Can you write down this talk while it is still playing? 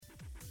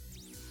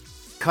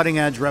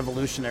cutting-edge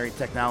revolutionary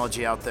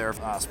technology out there,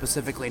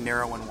 specifically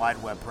narrow and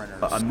wide web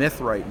printers. A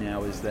myth right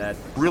now is that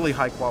really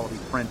high-quality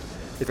print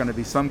is going to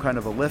be some kind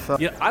of a litho.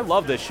 Yeah, I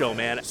love this show,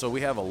 man. So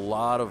we have a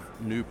lot of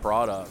new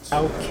products.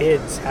 How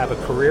kids have a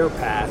career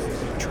path,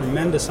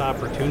 tremendous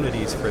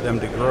opportunities for them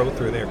to grow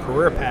through their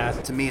career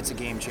path. To me, it's a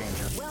game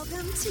changer.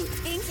 Welcome to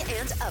Ink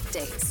and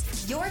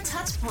Updates, your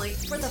touch point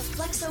for the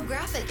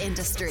flexographic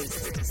industry.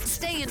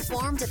 Stay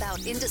informed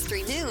about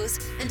industry news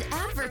and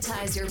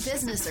advertise your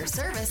business or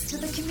service to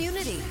the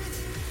community.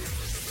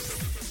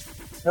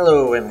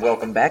 Hello and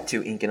welcome back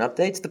to Ink and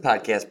Updates, the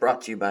podcast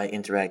brought to you by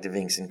Interactive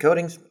Inks and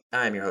Coatings.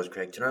 I'm your host,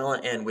 Craig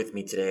Janella, and with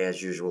me today,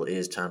 as usual,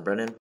 is Tom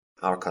Brennan,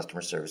 our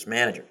Customer Service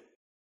Manager.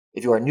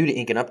 If you are new to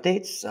Ink and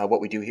Updates,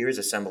 what we do here is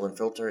assemble and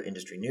filter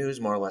industry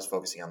news, more or less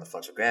focusing on the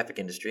flexographic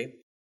industry,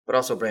 but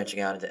also branching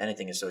out into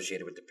anything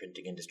associated with the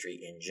printing industry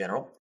in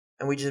general.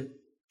 And we just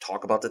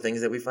talk about the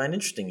things that we find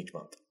interesting each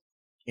month.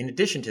 In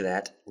addition to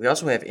that, we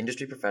also have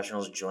industry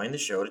professionals join the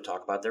show to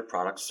talk about their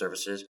products,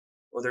 services,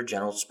 or their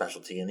general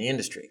specialty in the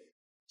industry.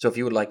 So if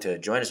you would like to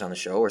join us on the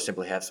show or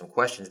simply have some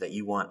questions that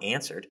you want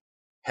answered,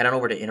 head on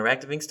over to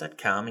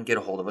interactiveinks.com and get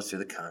a hold of us through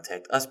the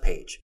Contact Us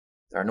page.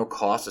 There are no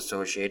costs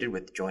associated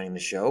with joining the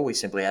show. We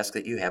simply ask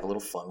that you have a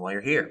little fun while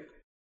you're here.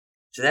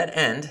 To that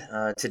end,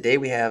 today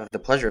we have the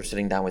pleasure of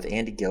sitting down with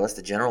Andy Gillis,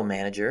 the general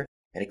manager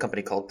at a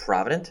company called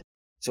Provident.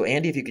 So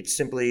Andy, if you could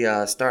simply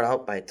start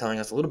out by telling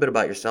us a little bit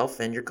about yourself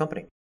and your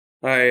company.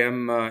 Hi,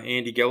 I'm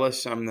Andy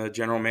Gillis. I'm the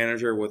general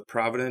manager with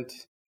Provident.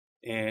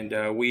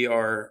 And we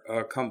are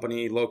a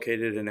company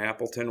located in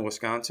Appleton,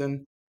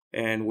 Wisconsin,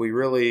 and we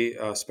really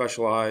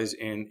specialize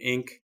in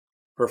ink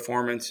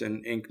performance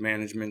and ink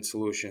management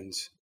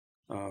solutions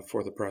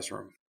for the press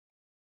room.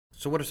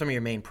 So what are some of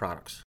your main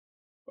products?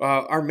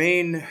 Our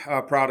main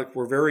product,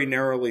 we're very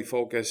narrowly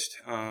focused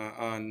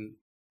on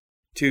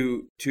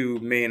two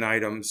main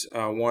items.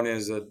 One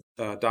is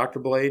a Dr.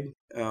 Blade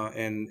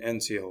and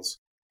end seals.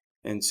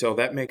 And so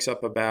that makes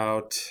up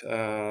about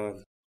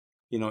 80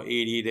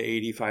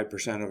 to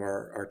 85% of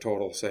our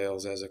total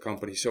sales as a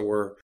company. So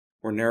we're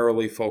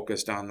narrowly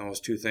focused on those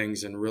two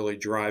things and really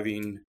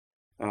driving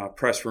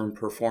press room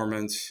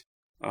performance,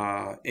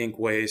 ink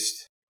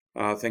waste,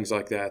 things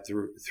like that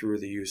through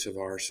the use of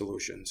our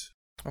solutions.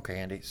 Okay,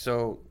 Andy.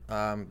 So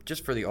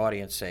just for the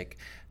audience sake,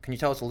 can you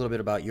tell us a little bit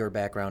about your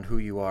background, who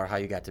you are, how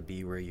you got to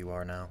be where you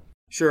are now?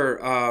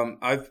 Sure.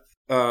 I've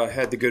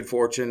had the good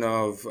fortune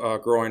of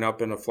growing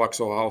up in a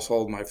Flexo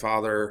household. My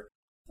father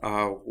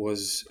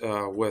was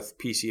with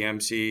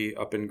PCMC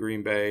up in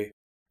Green Bay,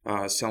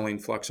 selling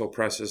Flexo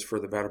presses for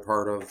the better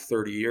part of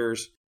 30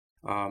 years.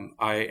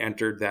 I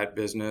entered that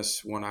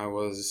business when I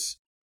was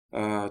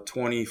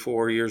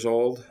 24 years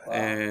old. Wow.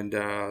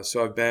 And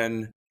so I've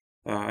been,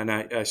 and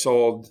I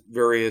sold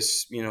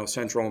various,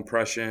 central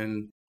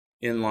impression,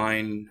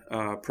 inline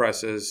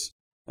presses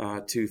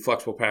to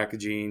flexible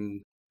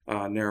packaging,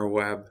 narrow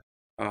web,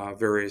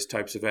 various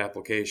types of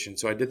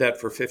applications. So I did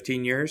that for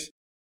 15 years.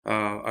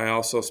 I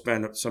also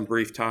spent some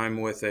brief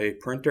time with a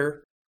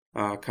printer,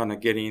 kind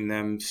of getting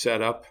them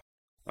set up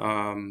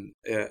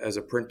as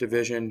a print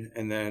division.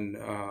 And then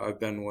I've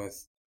been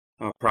with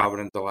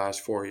Provident the last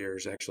 4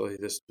 years. Actually,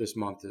 this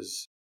month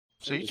is.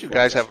 So you two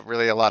guys have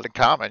really a lot in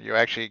common. You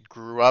actually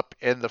grew up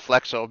in the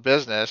Flexo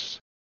business,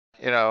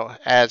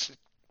 as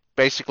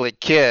basically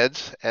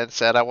kids and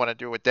said, I want to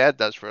do what Dad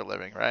does for a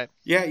living, right?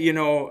 Yeah,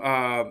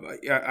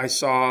 I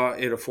saw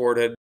it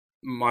afforded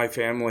my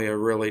family a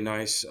really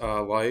nice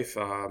life,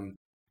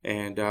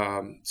 and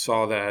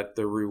saw that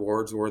the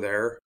rewards were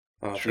there.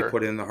 Sure. They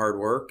put in the hard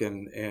work,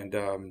 and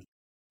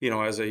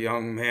as a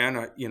young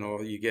man,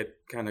 you get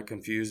kind of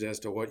confused as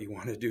to what you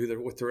want to do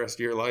with the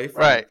rest of your life.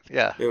 Right.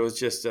 Yeah. It was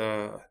just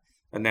a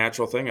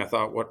natural thing. I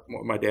thought what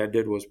my dad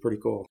did was pretty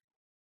cool.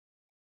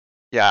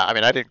 Yeah, I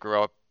mean, I didn't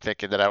grow up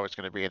thinking that I was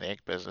going to be in the ink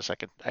business. I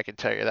can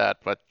tell you that,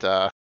 but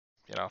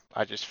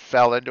I just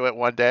fell into it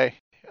one day,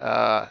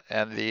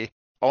 and the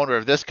owner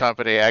of this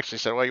company actually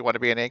said, well, you want to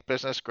be in the ink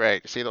business?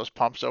 Great. See those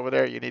pumps over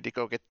there? You need to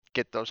go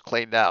get those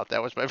cleaned out.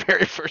 That was my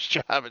very first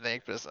job in the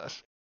ink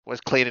business,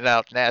 was cleaning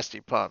out nasty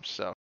pumps.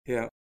 So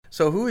yeah.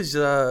 So who's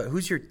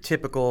your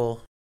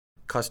typical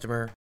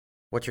customer?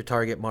 What's your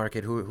target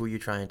market? Who are you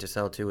trying to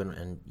sell to?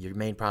 And your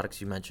main products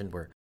you mentioned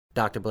were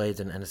Dr. Blades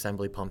and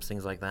assembly pumps,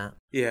 things like that?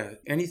 Yeah,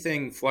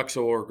 anything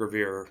Flexo or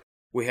Gravure.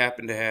 We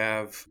happen to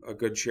have a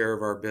good share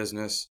of our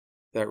business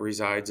that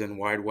resides in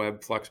wide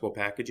web flexible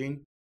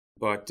packaging.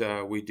 But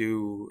we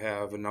do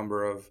have a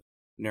number of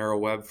narrow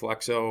web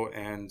Flexo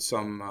and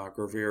some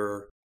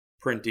Gravure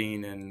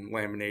printing and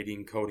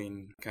laminating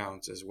coating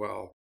accounts as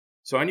well.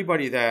 So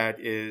anybody that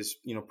is,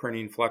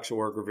 printing Flexo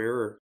or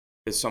Gravure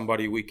is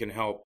somebody we can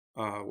help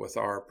with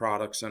our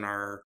products and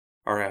our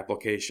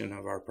application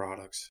of our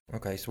products.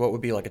 Okay, so what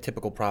would be like a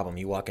typical problem?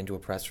 You walk into a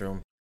press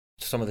room,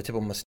 some of the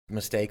typical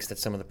mistakes that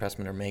some of the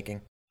pressmen are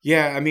making?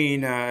 Yeah, I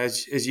mean,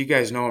 as you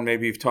guys know, and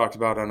maybe you've talked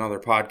about on other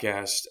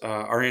podcasts,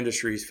 our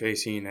industry is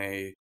facing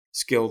a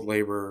skilled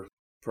labor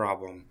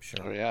problem.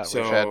 Sure. Oh, yeah,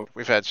 so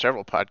we've had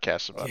several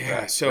podcasts about that.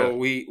 Yeah, so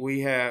we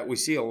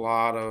see a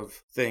lot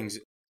of things.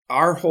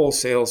 our whole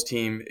sales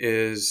team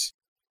is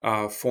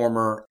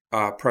former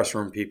press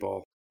room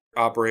people,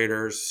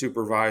 operators,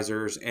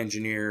 supervisors,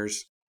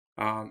 engineers.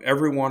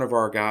 Every one of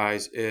our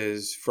guys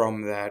is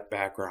from that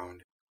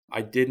background.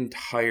 I didn't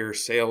hire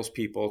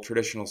salespeople,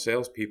 traditional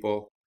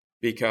salespeople,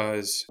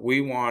 because we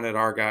wanted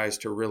our guys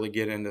to really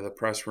get into the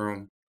press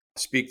room,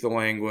 speak the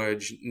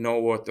language, know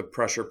what the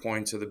pressure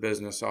points of the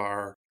business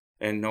are,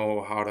 and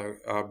know how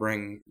to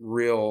bring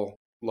real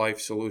life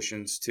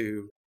solutions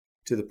to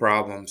the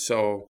problem.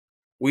 So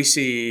we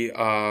see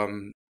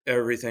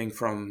everything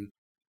from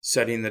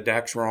setting the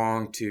decks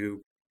wrong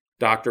to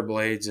doctor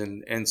blades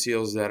and end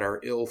seals that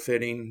are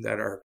ill-fitting, that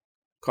are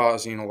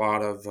causing a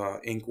lot of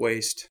ink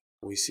waste.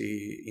 We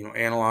see,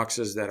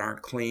 analoxes that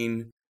aren't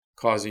clean,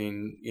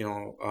 causing,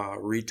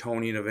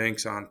 retoning of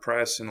inks on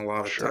press and a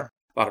lot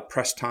of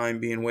press time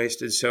being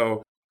wasted.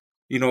 So,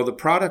 the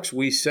products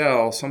we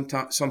sell,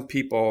 sometimes some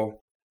people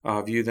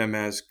view them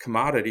as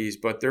commodities,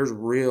 but there's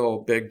real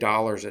big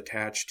dollars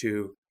attached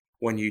to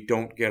when you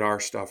don't get our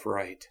stuff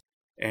right.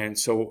 And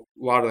so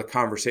a lot of the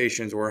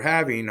conversations we're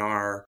having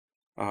are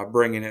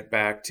bringing it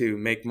back to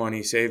make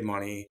money, save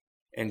money,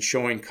 and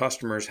showing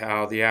customers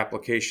how the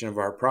application of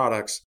our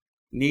products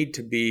need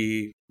to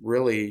be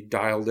really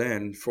dialed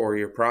in for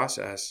your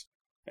process.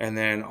 And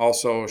then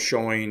also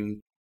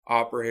showing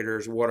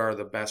operators what are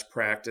the best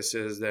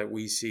practices that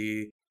we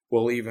see.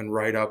 We'll even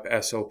write up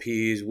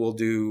SOPs. We'll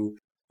do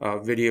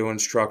video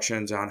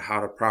instructions on how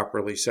to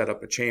properly set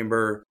up a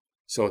chamber.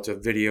 So it's a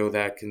video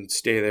that can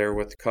stay there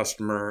with the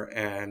customer.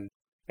 And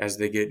as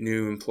they get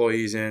new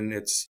employees in,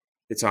 it's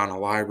on a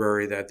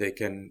library that they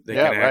can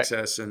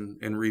access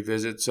and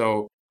revisit.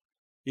 So,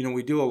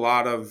 we do a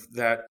lot of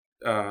that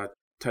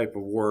type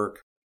of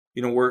work.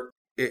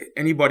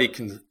 Anybody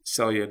can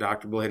sell you a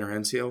Dr. Blade or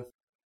end seal,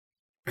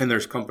 and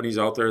there's companies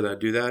out there that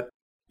do that.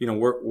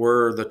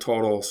 We're the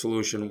total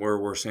solution where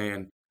we're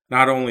saying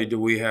not only do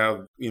we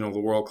have the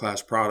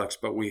world-class products,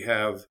 but we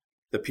have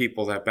the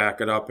people that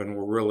back it up, and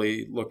we're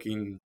really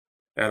looking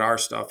at our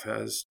stuff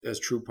as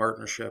true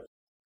partnership.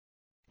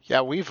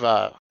 Yeah, we've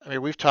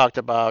talked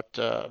about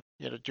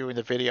doing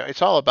the video.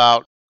 It's all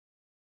about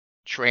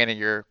training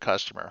your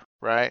customer,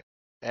 right?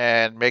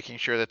 And making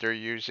sure that they're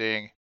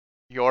using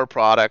your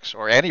products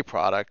or any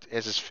product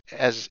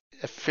as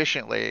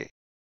efficiently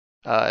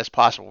as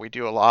possible. We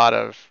do a lot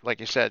of, like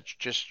you said,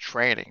 just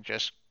training,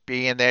 just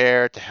being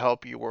there to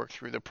help you work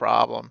through the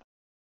problem.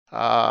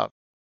 I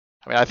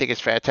think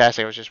it's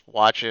fantastic. I was just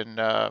watching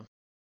 2 of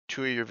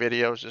your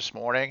videos this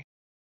morning.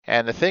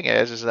 And the thing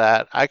is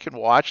that I can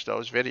watch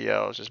those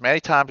videos as many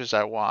times as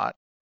I want.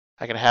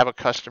 I can have a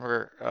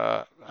customer,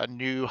 a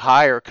new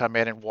hire, come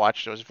in and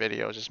watch those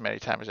videos as many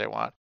times as they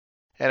want.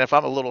 And if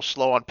I'm a little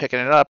slow on picking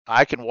it up,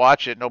 I can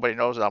watch it. Nobody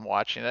knows I'm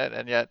watching it.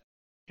 And yet,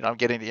 I'm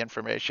getting the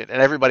information. And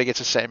everybody gets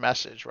the same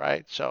message,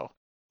 right? So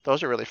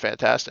those are really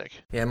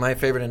fantastic. Yeah, my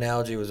favorite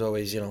analogy was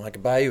always, I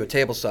could buy you a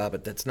table saw,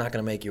 but that's not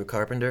going to make you a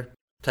carpenter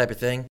type of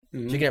thing.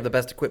 Mm-hmm. So you can have the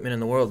best equipment in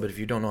the world, but if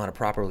you don't know how to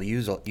properly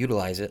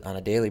utilize it on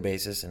a daily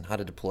basis and how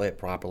to deploy it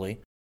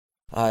properly,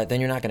 then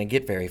you're not going to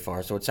get very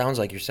far. So it sounds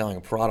like you're selling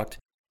a product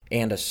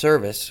and a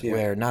service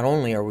where not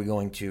only are we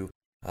going to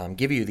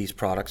give you these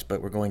products,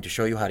 but we're going to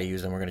show you how to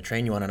use them. We're going to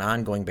train you on an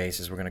ongoing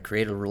basis. We're going to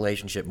create a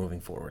relationship moving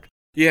forward.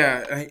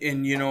 Yeah,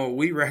 and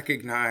we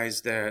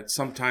recognize that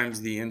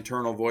sometimes the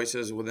internal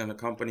voices within a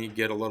company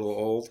get a little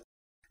old.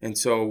 And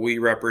so we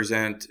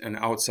represent an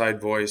outside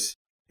voice.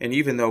 And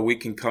even though we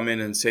can come in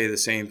and say the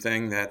same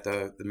thing that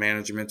the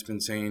management's been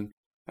saying,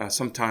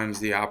 sometimes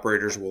the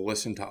operators will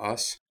listen to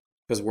us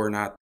because we're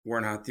not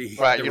the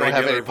right. The you don't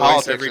have any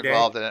politics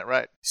involved in it,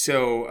 right?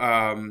 So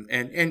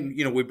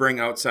and we bring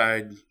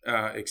outside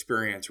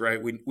experience,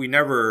 right? We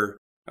never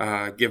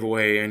give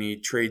away any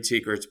trade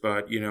secrets,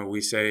 but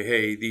we say,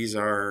 hey, these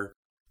are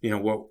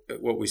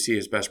what we see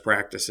as best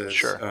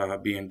practices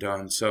being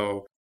done.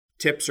 So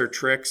tips or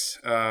tricks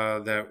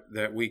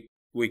that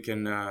we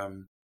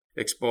can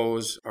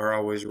expose are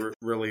always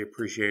really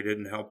appreciated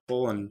and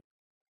helpful. And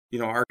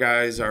our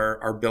guys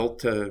are built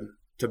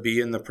to be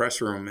in the press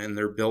room, and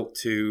they're built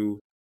to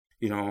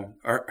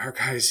our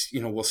guys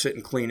will sit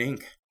and clean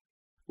ink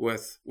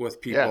with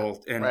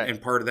people,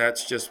 and part of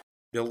that's just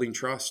building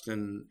trust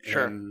and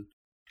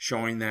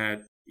showing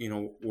that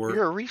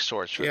you're a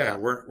resource for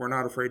them. We're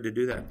not afraid to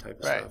do that type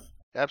of stuff.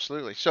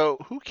 Absolutely. So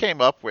who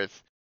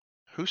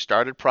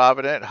started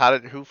Provident?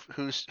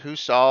 Who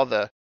saw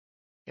the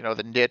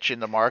niche in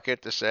the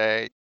market to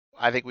say,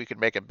 I think we could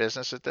make a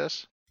business at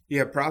this?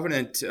 Yeah,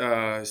 Provident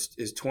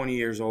is 20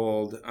 years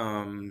old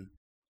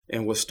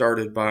and was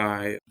started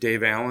by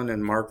Dave Allen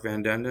and Mark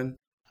Van Denden,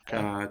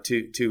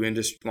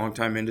 two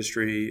longtime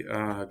industry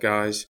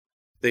guys.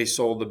 They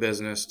sold the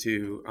business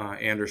to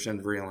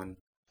Anderson Vreeland,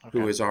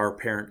 who is our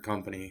parent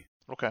company.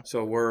 Okay.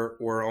 So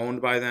we're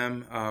owned by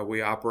them.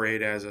 We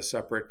operate as a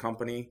separate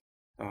company.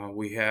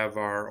 We have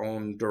our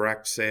own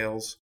direct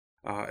sales,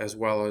 as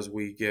well as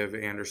we give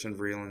Anderson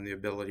Vreeland the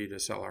ability to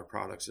sell our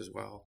products as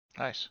well.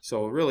 Nice.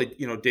 So really,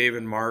 Dave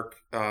and Mark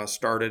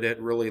started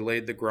it, really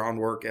laid the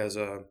groundwork as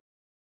a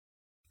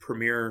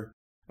premier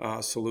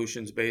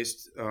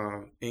solutions-based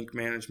ink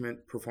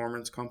management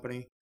performance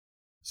company.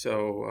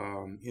 So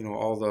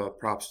all the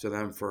props to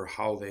them for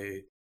how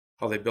they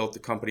built the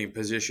company and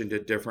positioned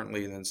it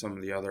differently than some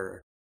of the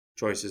other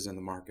choices in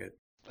the market.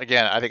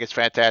 Again, I think it's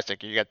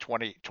fantastic. You got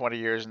 20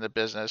 years in the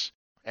business,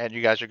 and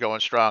you guys are going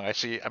strong.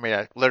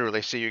 I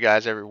literally see you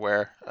guys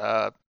everywhere.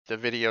 The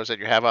videos that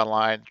you have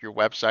online, your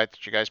website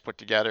that you guys put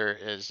together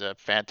is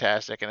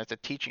fantastic, and it's a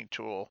teaching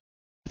tool.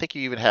 I think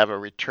you even have a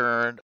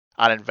return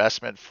on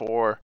investment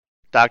for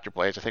Dr.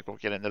 Blades. I think we'll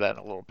get into that in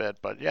a little bit,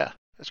 but yeah,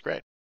 it's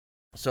great.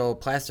 So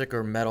plastic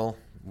or metal,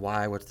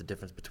 why? What's the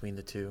difference between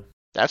the two?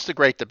 That's the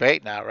great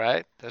debate now,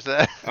 right? Is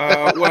that?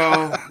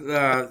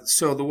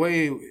 So the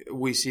way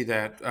we see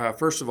that,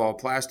 first of all,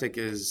 plastic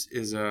is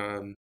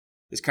kind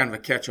of a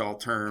catch-all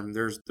term.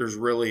 There's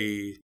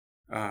really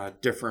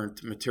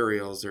different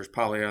materials. There's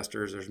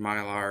polyesters, there's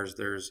mylars,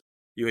 there's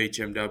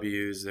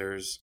UHMWs,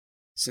 there's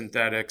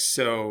synthetics.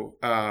 So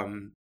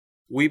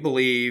we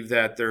believe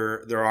that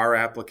there are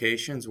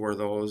applications where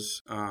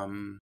those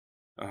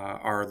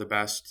are the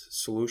best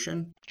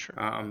solution. Sure.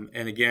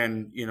 And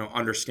again,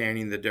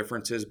 understanding the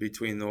differences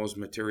between those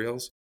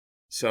materials.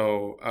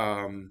 So,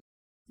 a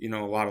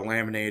lot of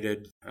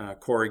laminated,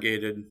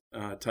 corrugated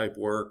type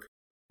work.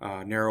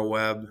 Narrow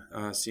web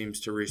seems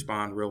to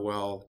respond real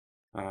well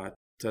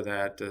to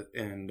that.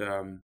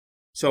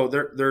 So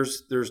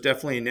there's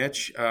definitely a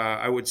niche.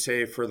 I would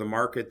say for the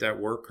market that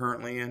we're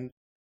currently in,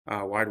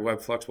 wide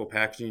web flexible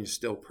packaging is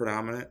still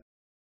predominant.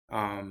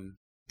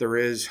 There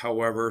is,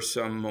 however,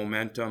 some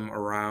momentum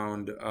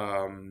around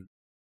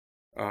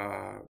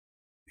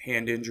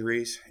hand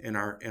injuries in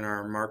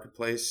our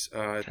marketplace.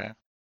 Okay.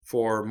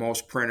 For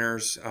most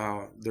printers,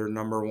 their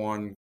number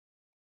one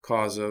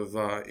cause of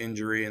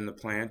injury in the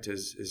plant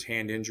is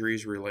hand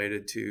injuries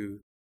related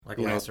to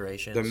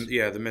lacerations.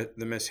 The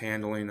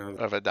mishandling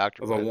of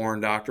a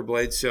worn Dr.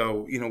 blade.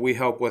 So we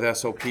help with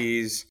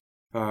SOPs.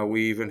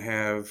 We even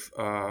have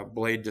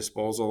blade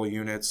disposal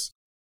units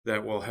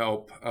that will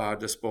help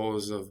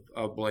dispose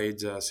of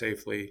blades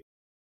safely.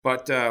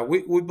 But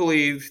we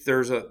believe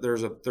there's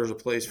a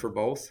place for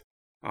both.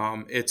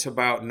 It's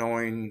about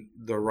knowing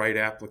the right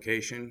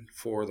application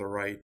for the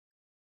right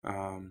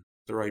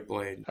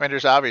blade. I mean,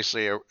 there's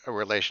obviously a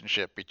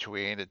relationship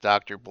between the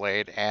Dr.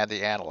 blade and the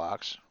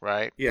analogs,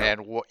 right? Yeah.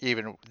 And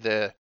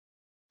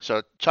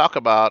so talk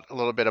a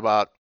little bit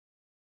about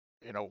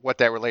what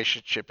that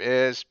relationship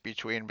is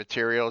between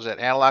materials that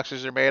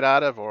analogs are made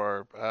out of,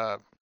 or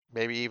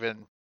maybe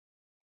even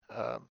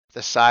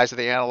the size of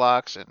the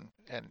analogs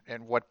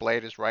and what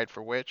blade is right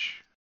for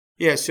which?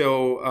 Yeah,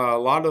 so a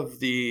lot of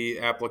the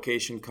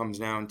application comes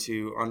down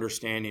to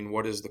understanding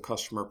what is the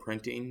customer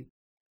printing,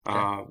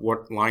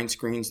 what line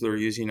screens they're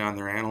using on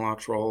their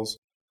analogs rolls.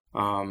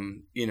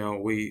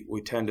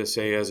 We tend to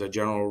say, as a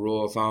general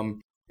rule of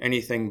thumb,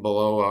 anything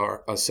below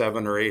a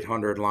 700 or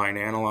 800 line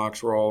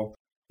analogs roll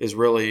is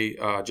really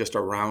just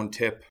a round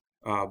tip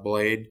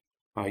blade.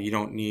 You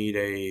don't need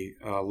a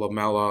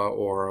lamella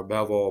or a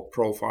bevel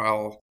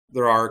profile.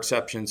 There are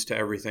exceptions to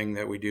everything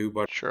that we do,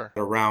 but sure,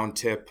 a round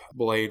tip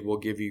blade will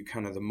give you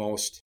kind of the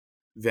most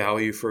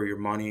value for your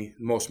money,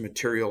 most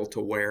material to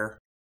wear.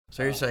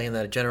 So you're saying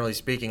that, generally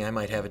speaking, I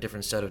might have a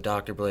different set of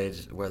Dr.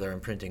 blades, whether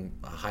I'm printing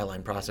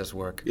highline process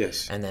work.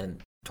 Yes. And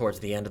then towards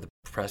the end of the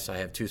press, I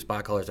have two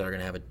spot colors that are going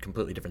to have a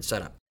completely different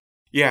setup.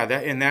 Yeah,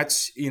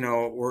 that's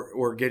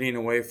we're getting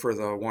away for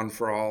the one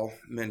for all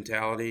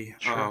mentality.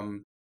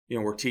 Sure.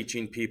 We're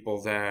teaching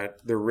people that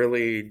they're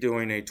really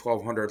doing a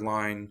 1200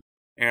 line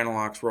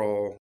analogs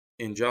roll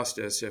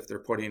injustice if they're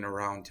putting a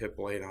round tip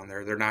blade on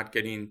there. They're not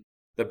getting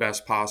the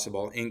best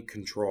possible ink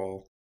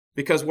control,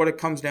 because what it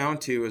comes down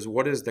to is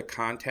what is the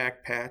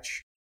contact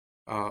patch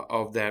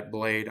of that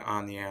blade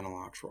on the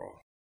analogs roll.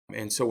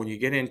 And so when you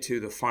get into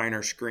the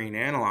finer screen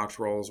analogs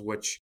rolls,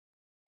 which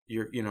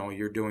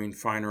you're doing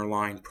finer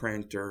line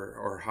print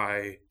or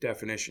high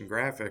definition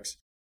graphics,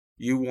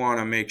 you want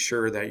to make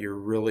sure that you're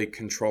really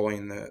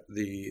controlling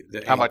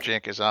the how much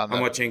ink is on there,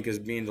 how much ink is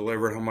being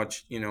delivered, how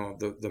much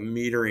the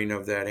metering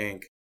of that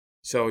ink.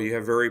 So you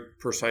have very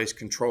precise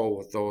control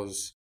with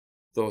those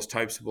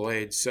types of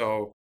blades.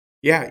 So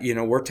yeah,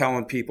 we're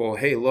telling people,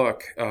 hey,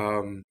 look,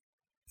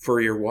 for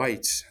your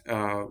whites,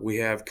 we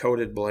have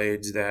coated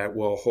blades that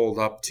will hold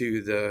up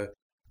to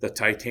the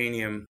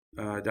titanium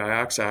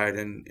dioxide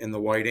and the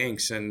white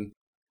inks, and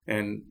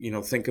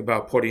think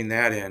about putting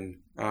that in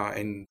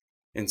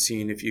and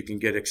seeing if you can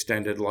get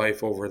extended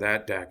life over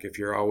that deck if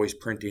you're always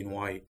printing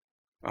white.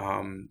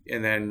 And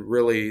then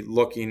really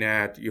looking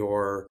at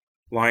your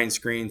line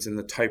screens and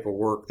the type of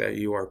work that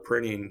you are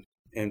printing,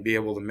 and be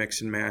able to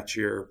mix and match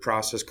your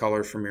process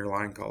colors from your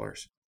line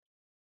colors.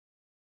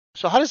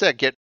 So how does that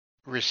get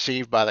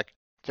received by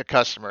the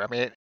customer? I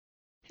mean,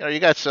 you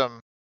got some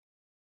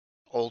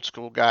old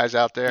school guys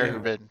out there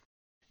who've been,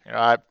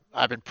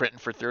 I've been printing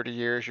for 30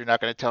 years. You're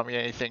not going to tell me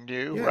anything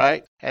new,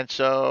 right? And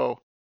so,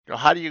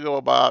 how do you go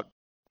about?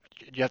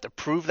 Do you have to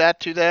prove that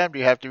to them? Do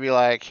you have to be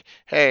like,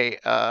 hey,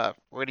 we're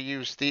going to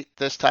use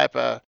this type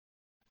of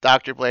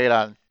Dr. blade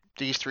on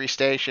these 3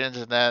 stations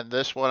and then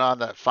this one on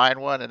the fine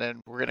one, and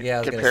then we're going Yeah,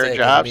 I to was compare gonna say,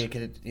 'cause, jobs. I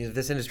mean,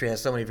 this industry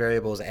has so many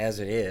variables as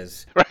it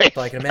is. Right.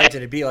 So I can imagine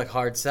it'd be like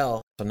hard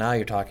sell. So now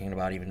you're talking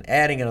about even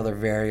adding another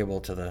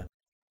variable to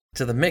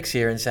the mix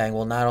here and saying,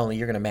 well, not only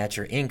you're going to match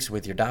your inks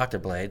with your doctor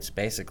blades,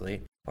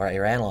 basically, or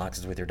your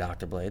analogs with your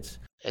doctor blades.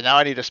 And now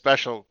I need a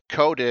special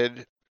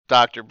coated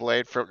Dr.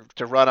 Blade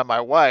to run on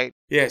my white.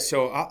 Yeah,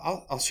 so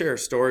I'll share a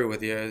story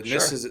with you. And Sure.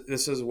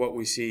 This is what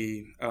we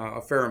see a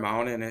fair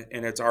amount,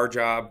 and it's our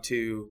job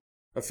to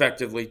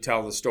effectively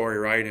tell the story,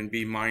 right, and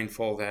be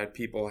mindful that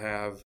people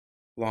have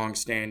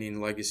long-standing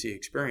legacy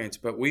experience.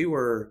 But we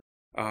were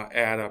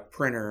at a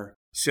printer,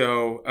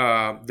 so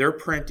they're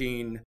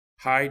printing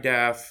high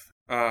definition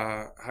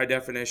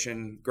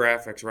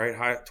graphics, right,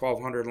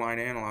 1200 line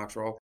analogs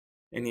roll,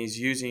 and he's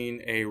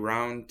using a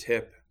round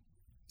tip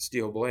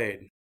steel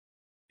blade.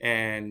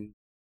 And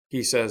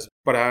he says,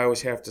 but I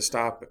always have to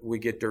stop. We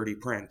get dirty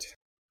print,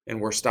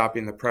 and we're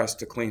stopping the press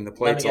to clean the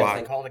plates a lot.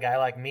 They called a guy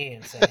like me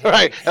and said,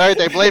 hey, right,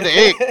 they blame the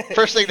ink.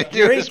 First thing they do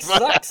your is ink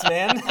sucks,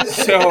 man.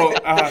 So,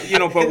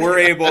 but we're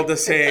able to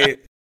say,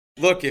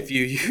 look, if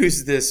you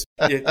use this,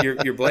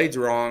 your blade's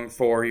wrong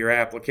for your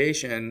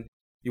application,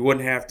 you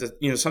wouldn't have to,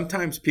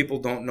 sometimes people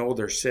don't know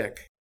they're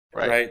sick,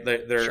 right?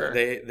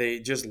 They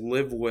just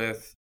live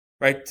with,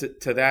 right,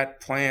 to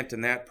that plant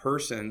and that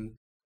person.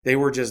 They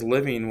were just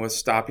living with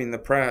stopping the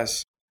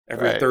press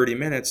every 30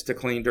 minutes to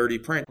clean dirty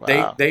print.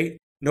 Wow.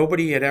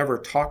 Nobody had ever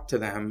talked to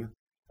them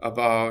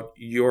about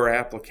your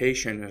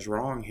application is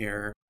wrong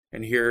here,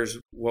 and here's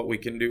what we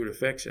can do to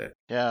fix it.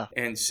 Yeah.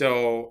 And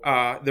so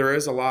there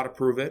is a lot of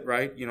prove it,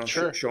 right?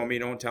 Sure. Show me,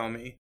 don't tell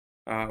me.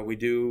 We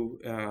do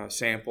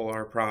sample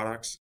our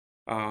products,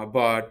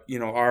 but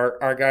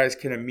our guys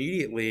can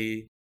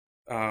immediately,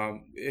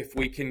 if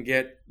we can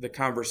get the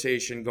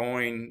conversation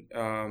going.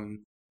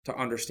 To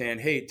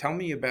understand, hey, tell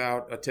me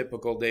about a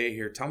typical day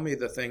here. Tell me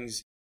the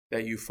things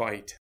that you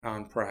fight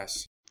on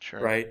press,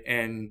 right?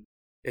 And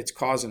it's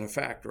cause and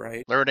effect,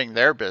 right? Learning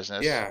their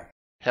business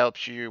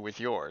helps you with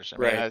yours. I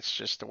mean, that's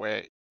just the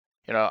way,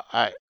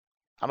 I'm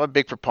a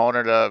big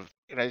proponent of,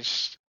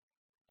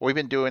 we've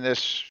been doing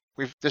this.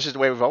 This is the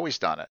way we've always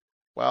done it.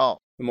 Well,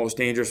 the most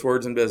dangerous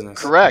words in business.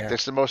 Correct. Yeah.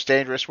 It's the most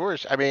dangerous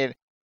words. I mean,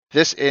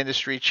 this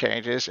industry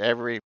changes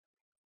every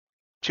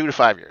 2 to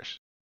 5 years.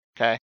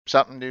 Okay.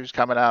 Something new's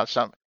coming out.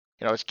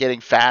 It's getting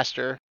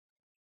faster.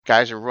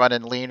 Guys are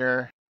running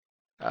leaner.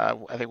 I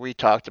think we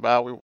talked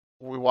about,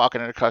 we walk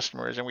into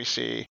customers and we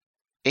see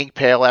ink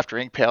pail after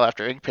ink pail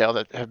after ink pail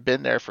that have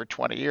been there for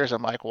 20 years.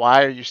 I'm like,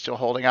 why are you still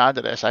holding on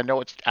to this? I know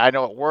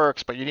it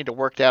works, but you need to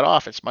work that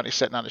off. It's money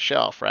sitting on the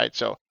shelf, right?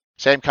 So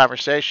same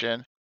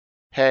conversation.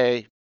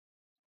 Hey,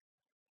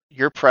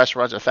 your press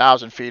runs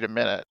 1,000 feet a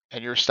minute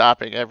and you're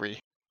stopping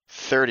every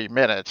 30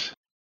 minutes.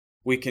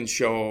 We can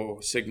show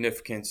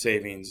significant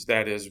savings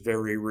that is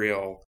very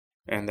real,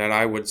 and that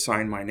I would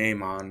sign my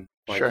name on.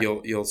 Like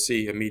you'll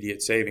see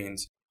immediate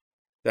savings.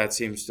 That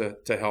seems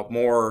to help.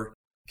 More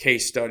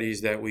case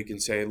studies that we can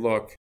say,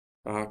 look,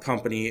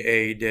 company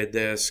A did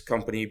this,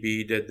 company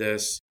B did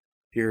this.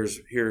 Here's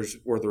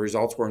where the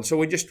results were. And so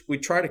we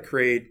try to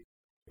create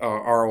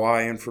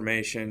ROI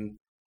information,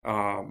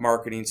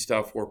 marketing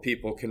stuff where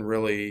people can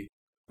really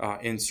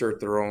insert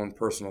their own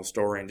personal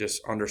story and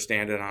just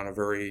understand it on a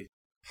very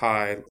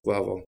high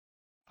level.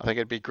 I think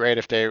it'd be great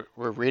if they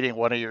were reading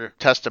one of your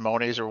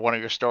testimonies or one of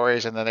your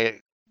stories, and then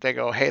they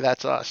go, hey,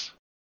 that's us.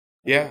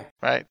 Yeah.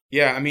 Right.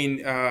 Yeah. I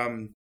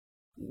mean,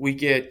 we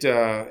get,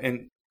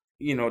 and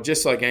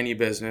just like any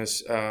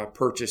business,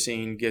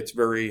 purchasing gets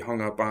very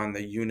hung up on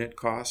the unit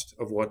cost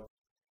of what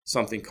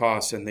something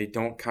costs, and they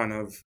don't kind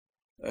of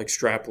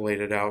extrapolate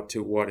it out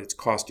to what it's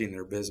costing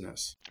their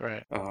business.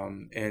 Right.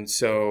 And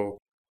so,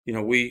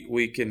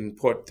 we can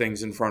put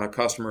things in front of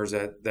customers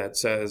that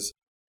says,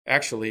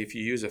 actually, if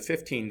you use a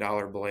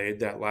 $15 blade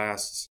that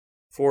lasts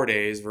 4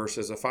 days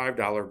versus a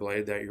 $5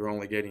 blade that you're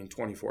only getting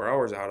 24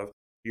 hours out of,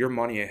 you're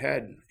money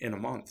ahead in a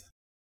month.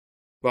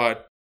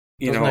 But,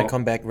 doesn't that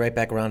come right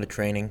back around to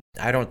training?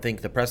 I don't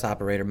think the press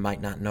operator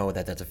might not know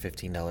that that's a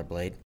 $15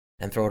 blade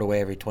and throw it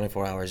away every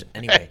 24 hours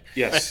anyway.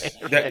 Yes,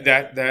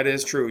 that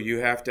is true. You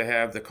have to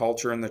have the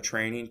culture and the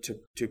training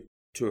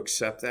to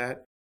accept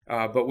that.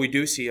 But we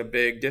do see a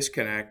big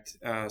disconnect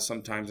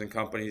sometimes in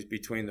companies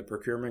between the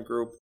procurement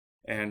group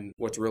and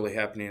what's really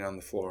happening on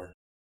the floor.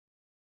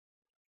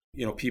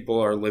 People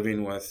are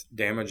living with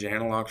damaged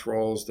analog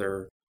rolls.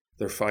 They're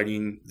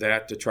fighting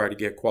that to try to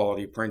get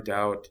quality print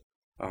out.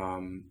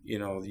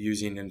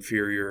 Using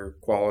inferior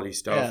quality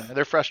stuff. Yeah,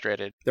 they're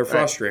frustrated. They're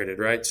frustrated,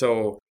 right?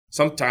 So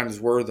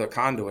sometimes we're the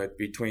conduit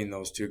between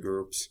those two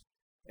groups,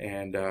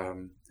 and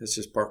it's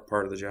just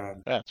part of the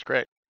job. Yeah, it's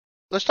great.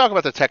 Let's talk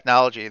about the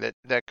technology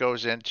that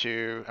goes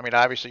into. I mean,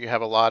 obviously you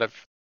have a lot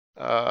of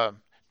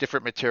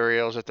different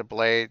materials that the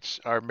blades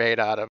are made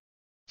out of.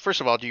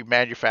 First of all, do you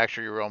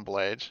manufacture your own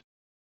blades?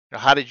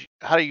 How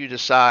do you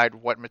decide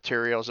what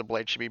materials a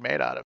blade should be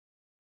made out of?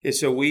 Yeah,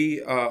 so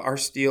our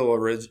steel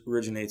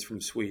originates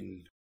from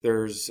Sweden.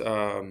 There's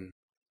a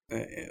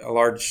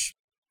large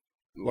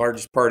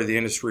part of the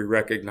industry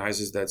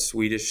recognizes that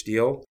Swedish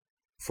steel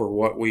for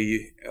what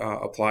we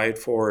apply it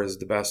for is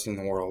the best in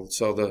the world.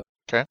 So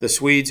Okay. the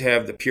Swedes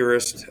have the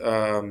purest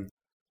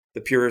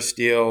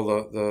steel,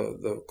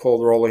 the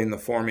cold rolling, the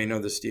forming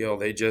of the steel.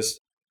 They just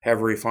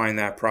have refined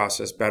that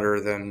process better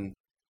than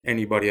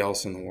anybody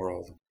else in the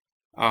world.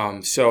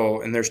 And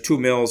there's 2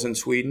 mills in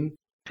Sweden,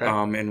 Okay.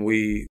 and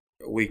we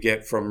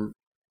get from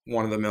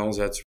one of the mills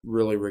that's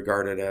really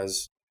regarded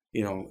as,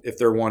 if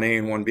they're 1A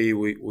and 1B,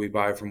 we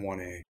buy from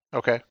 1A.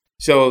 Okay.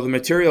 So the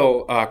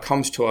material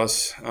comes to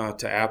us,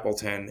 to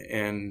Appleton,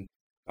 in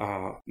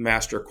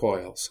master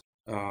coils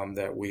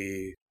that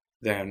we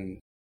then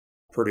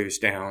produce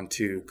down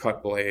to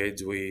cut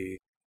blades. We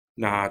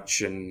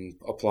notch and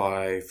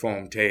apply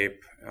foam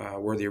tape.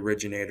 We're the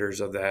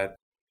originators of that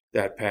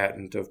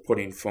patent of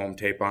putting foam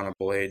tape on a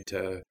blade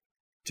to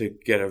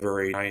get a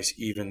very nice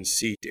even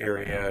seat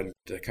area and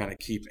to kind of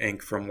keep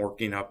ink from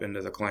working up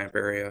into the clamp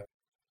area.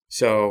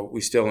 So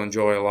we still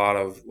enjoy a lot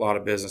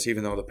of business,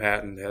 even though the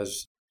patent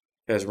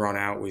has run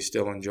out. We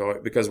still enjoy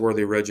it because we're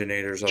the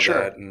originators of Sure.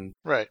 that, and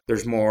Right.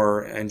 there's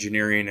more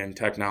engineering and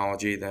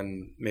technology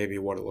than maybe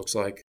what it looks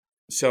like.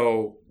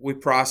 So we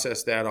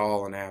process that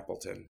all in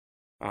Appleton,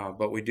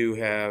 but we do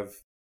have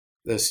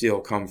the steel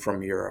come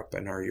from Europe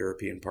and our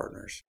European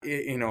partners.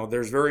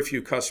 There's very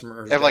few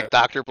customers. They have like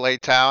Dr.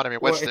 Blade Town. I mean,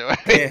 what's Well,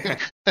 the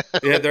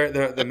yeah,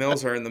 the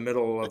mills are in the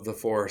middle of the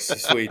forest,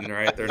 Sweden,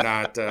 right? They're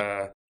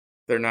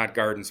not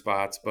garden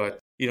spots, but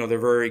they're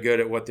very good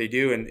at what they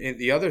do. And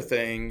the other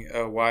thing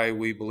why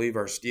we believe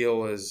our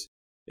steel is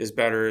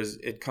better is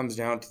it comes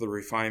down to the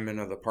refinement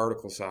of the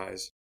particle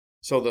size.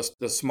 So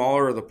the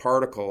smaller the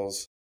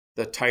particles,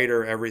 the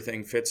tighter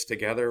everything fits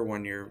together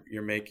when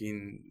you're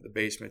making the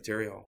base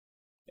material.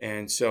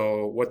 And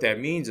so what that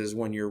means is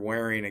when you're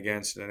wearing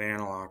against an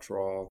analox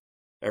roll,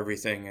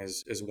 everything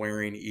is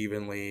wearing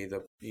evenly.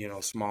 The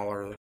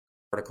smaller the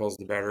particles,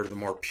 the better. The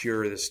more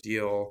pure the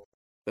steel,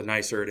 the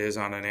nicer it is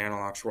on an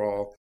analox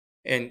roll.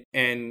 And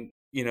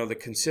the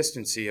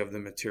consistency of the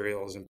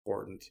material is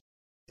important.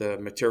 The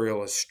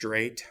material is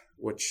straight,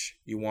 which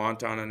you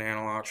want on an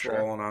analox Sure.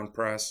 roll and on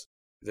press.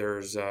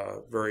 There's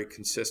very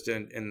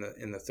consistent in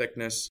the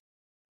thickness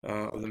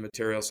of the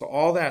material. So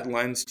all that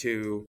lends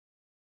to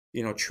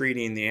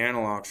treating the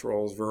analox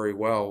rolls very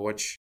well,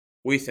 which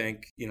we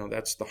think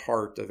that's the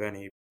heart of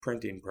any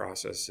printing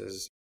process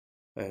is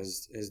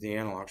the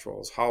analox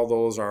rolls. How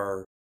those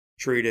are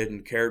treated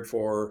and cared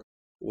for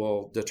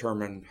will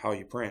determine how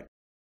you print.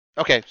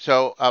 Okay,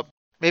 so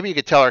maybe you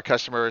could tell our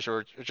customers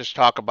or just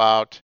talk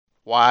about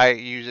why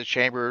you use a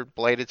chamber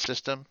bladed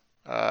system,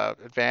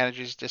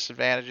 advantages,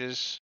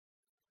 disadvantages.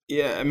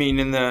 Yeah, I mean,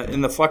 in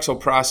the flexo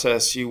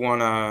process, you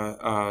want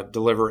to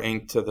deliver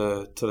ink to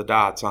the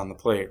dots on the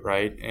plate,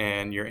 right?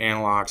 And your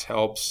analox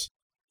helps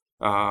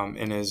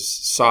and is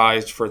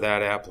sized for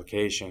that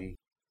application.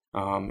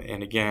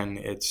 And again,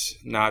 it's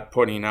not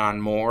putting on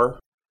more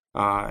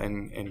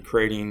and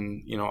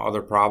creating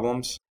other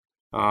problems.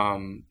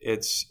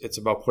 It's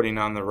about putting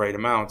on the right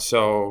amount.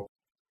 So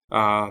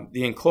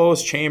the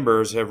enclosed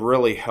chambers have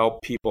really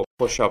helped people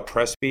push up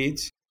press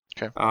speeds.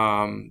 Okay.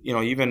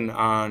 Even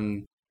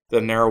on the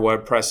narrow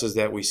web presses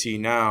that we see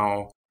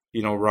now,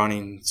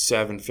 running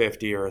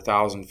 750 or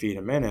 1,000 feet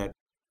a minute,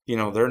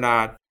 they're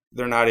not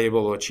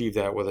able to achieve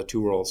that with a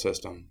 2-roll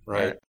system,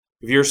 right?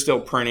 If you're still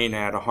printing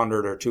at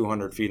 100 or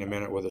 200 feet a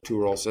minute with a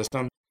 2-roll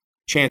system,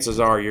 chances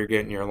are you're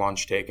getting your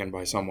lunch taken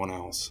by someone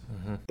else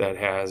that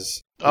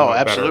has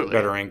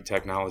better ink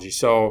technology.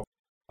 So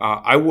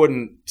I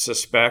wouldn't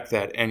suspect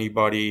that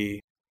anybody,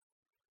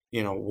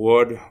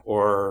 would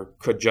or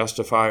could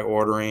justify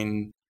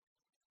ordering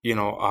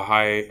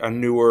a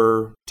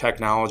newer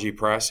technology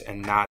press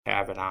and not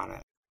have it on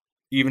it.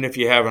 Even if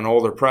you have an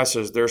older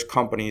presses, there's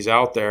companies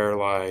out there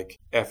like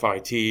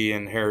FIT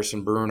and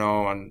Harrison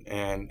Bruno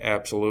and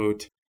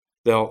Absolute.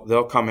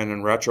 They'll come in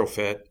and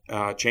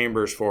retrofit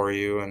chambers for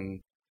you and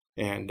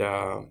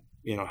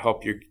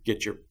help you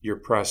get your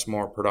press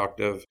more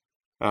productive.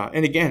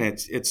 And again,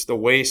 it's the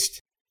waste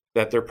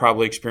that they're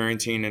probably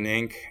experiencing in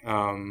ink.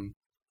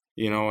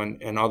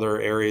 And other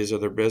areas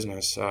of their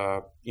business,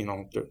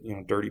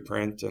 dirty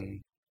print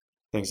and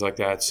things like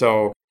that.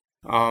 So,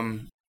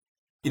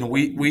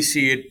 we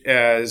see it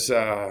as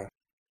a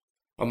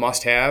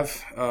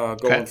must-have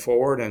going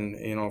forward. And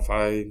if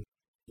I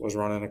was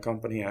running a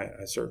company,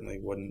 I certainly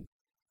wouldn't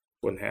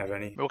have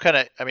any.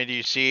 Do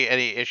you see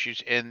any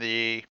issues in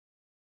the,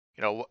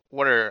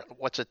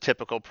 what's a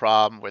typical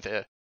problem with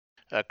a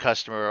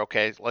customer?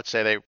 Okay, let's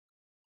say they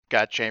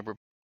got chamber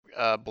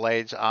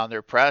blades on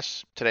their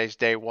press. Today's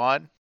day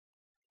one.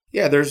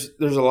 Yeah, there's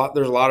a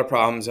lot of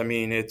problems. I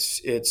mean, it's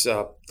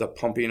the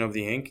pumping of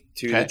the ink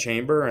to the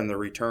chamber and the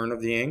return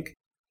of the ink,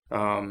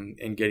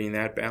 and getting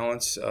that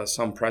balance.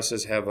 Some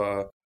presses have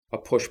a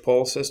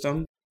push-pull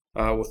system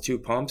with 2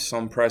 pumps.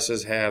 Some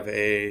presses have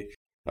a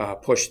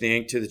push the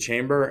ink to the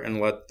chamber and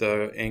let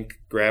the ink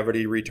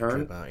gravity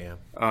return.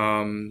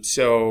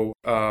 So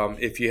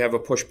if you have a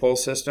push-pull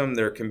system,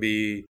 there can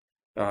be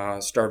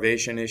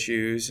starvation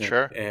issues,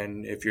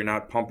 and if you're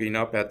not pumping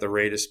up at the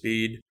rate of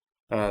speed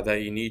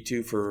that you need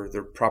to for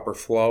the proper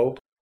flow,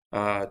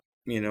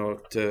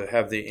 to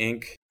have the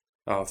ink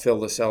fill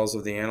the cells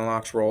of the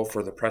analox roll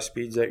for the press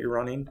speeds that you're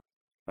running.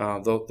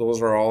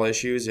 Those are all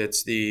issues.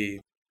 It's the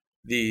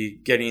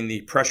getting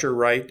the pressure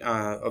right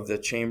of the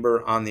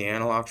chamber on the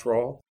analox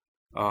roll,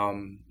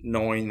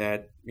 knowing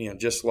that,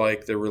 just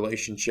like the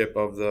relationship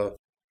of the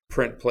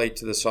print plate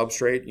to the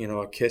substrate,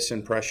 a kiss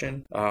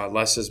impression,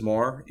 less is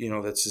more.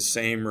 That's the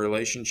same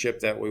relationship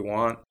that we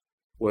want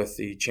with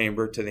the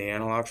chamber to the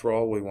analox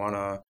roll. We want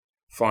to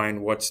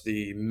find what's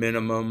the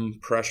minimum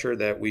pressure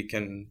that we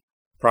can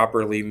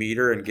properly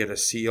meter and get a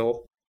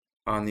seal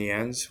on the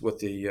ends with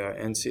the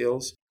end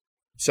seals.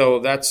 So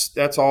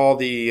that's all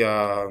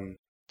the.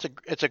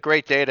 It's a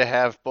great day to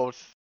have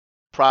both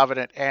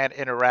Provident and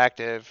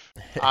Interactive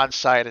on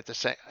site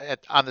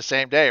on the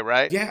same day,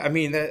 right? Yeah, I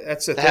mean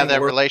that's the to thing. Have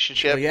that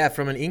relationship. So yeah,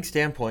 from an ink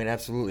standpoint,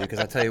 absolutely. Because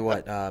I tell you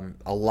what,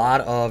 a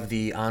lot of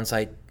the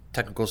on-site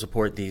technical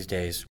support these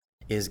days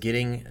is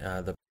getting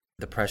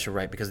the pressure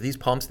right, because these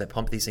pumps that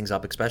pump these things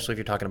up, especially if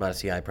you're talking about a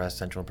CI press,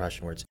 central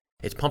impression, where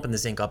it's pumping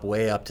this ink up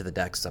way up to the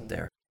decks up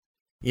there.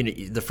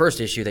 The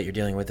first issue that you're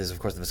dealing with is, of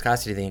course, the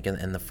viscosity of the ink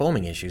and the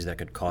foaming issues that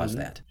could cause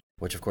that,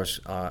 which, of course,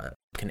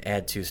 can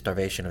add to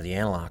starvation of the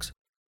analogs.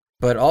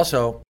 But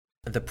also,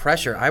 the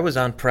pressure. I was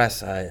on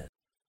press, I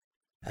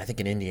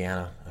think in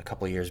Indiana a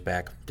couple of years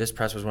back. This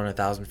press was running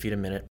 1,000 feet a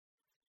minute,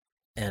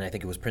 and I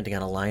think it was printing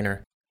on a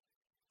liner.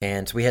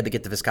 And so we had to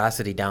get the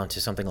viscosity down to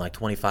something like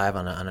 25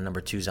 on a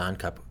number 2 Zahn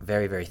cup,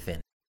 very, very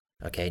thin.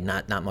 Okay,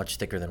 not much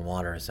thicker than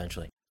water,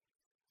 essentially.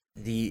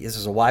 This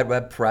is a wide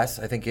web press.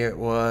 I think it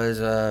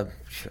was, I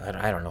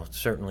don't know,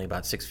 certainly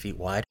about 6 feet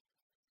wide.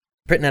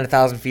 Printing at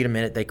 1,000 feet a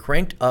minute, they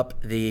cranked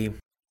up the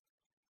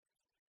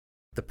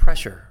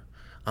pressure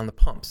on the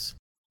pumps.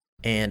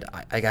 And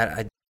I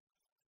got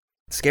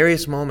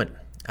scariest moment.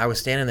 I was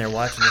standing there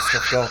watching this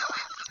stuff go,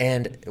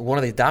 and one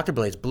of the doctor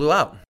blades blew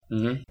out.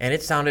 And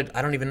it sounded,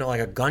 I don't even know,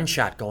 like a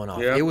gunshot going off.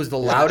 Yep. It was the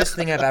loudest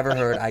thing I've ever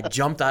heard. I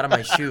jumped out of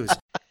my shoes.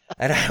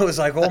 And I was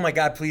like, oh, my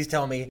God, please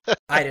tell me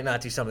I did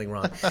not do something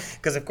wrong.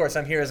 Because, of course,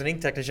 I'm here as an ink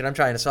technician. I'm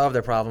trying to solve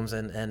their problems.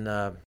 And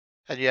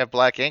you have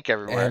black ink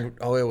everywhere. And,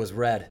 it was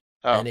red.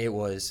 Oh. And it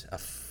was a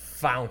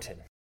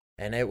fountain.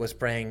 And it was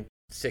spraying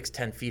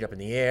 6-10 feet up in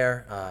the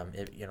air.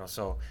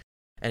 So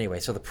anyway,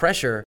 so the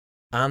pressure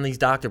on these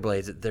doctor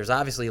blades, there's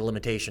obviously a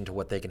limitation to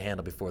what they can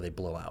handle before they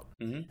blow out.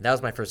 That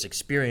was my first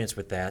experience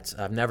with that.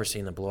 I've never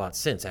seen them blow out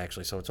since,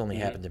 actually, so it's only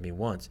happened to me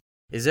once.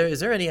 Is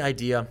there any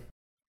idea?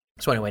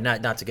 So anyway,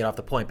 not to get off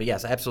the point, but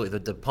yes, absolutely,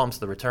 the pumps,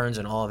 the returns,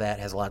 and all of that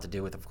has a lot to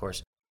do with, of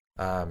course,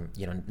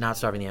 not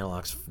starving the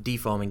analogs,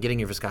 defoaming, getting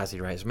your viscosity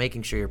right, so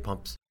making sure your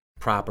pump's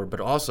proper, but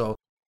also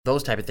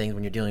those type of things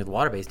when you're dealing with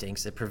water-based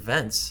inks, it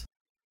prevents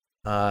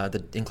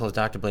the enclosed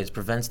doctor blades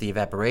prevents the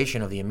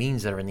evaporation of the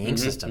amines that are in the ink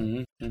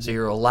system. So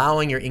you're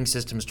allowing your ink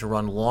systems to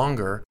run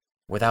longer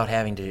without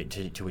having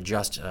to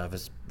adjust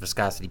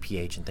viscosity,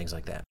 pH, and things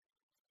like that.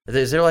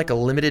 Is there like a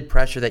limited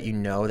pressure that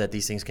that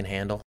these things can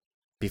handle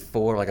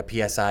before, like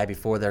a PSI,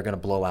 before they're going to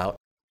blow out?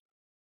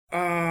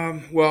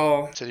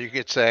 Well, so you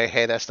could say,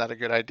 hey, that's not a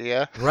good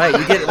idea. Right.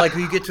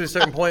 You get to a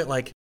certain point,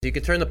 like you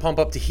could turn the pump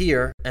up to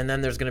here, and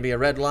then there's going to be a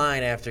red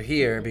line after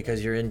here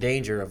because you're in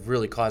danger of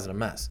really causing a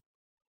mess.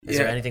 Is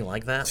there anything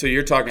like that? So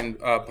you're talking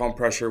pump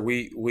pressure.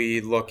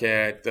 We look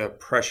at the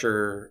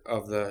pressure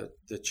of the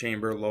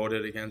chamber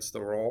loaded against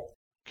the roll.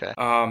 Okay.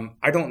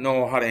 I don't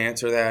know how to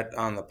answer that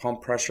on the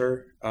pump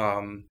pressure.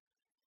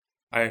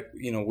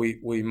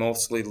 We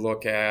mostly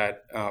look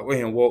at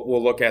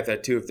we'll look at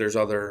that too if there's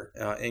other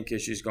ink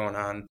issues going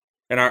on,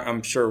 and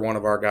I'm sure one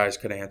of our guys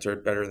could answer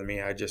it better than me.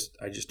 I just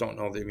don't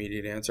know the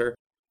immediate answer.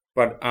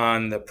 But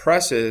on the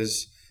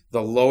presses,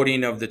 the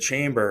loading of the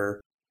chamber.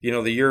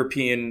 The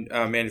European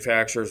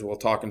manufacturers will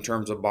talk in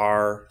terms of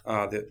bar.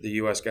 The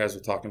U.S. guys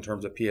will talk in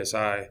terms of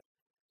PSI.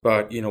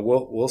 But,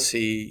 we'll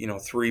see,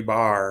 3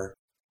 bar,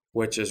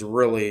 which is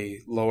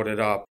really loaded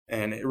up.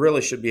 And it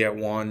really should be at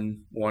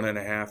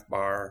 1.5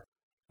 bar.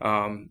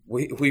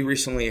 We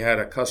recently had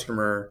a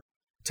customer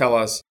tell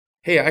us,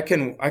 hey, I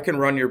can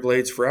run your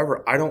blades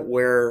forever. I don't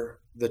wear,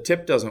 the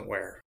tip doesn't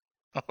wear.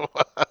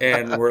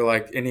 And we're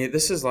like,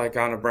 this is like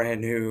on a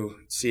brand new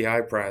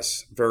CI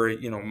press, very,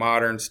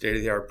 modern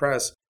state-of-the-art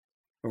press.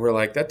 And we're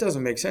like, that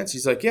doesn't make sense.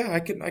 He's like, yeah, I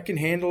can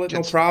handle it,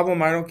 no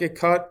problem. I don't get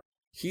cut.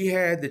 He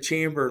had the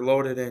chamber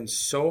loaded in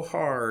so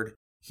hard,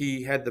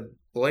 he had the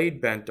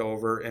blade bent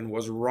over and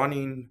was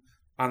running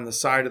on the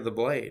side of the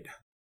blade,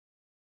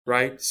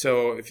 right?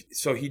 So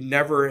he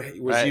never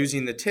was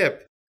using the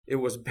tip. It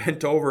was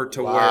bent over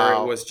to where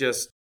it was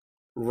just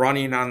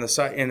running on the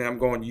side. And I'm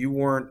going, you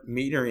weren't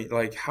metering.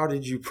 Like, how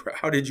did you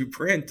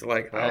print?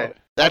 Like, right.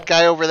 That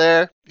guy over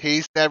there,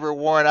 he's never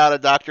worn out a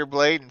doctor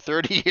blade in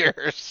 30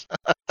 years.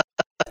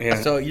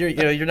 Yeah. So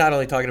you're not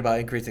only talking about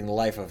increasing the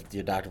life of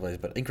your doctor blades,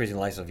 but increasing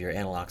the life of your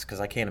analogs,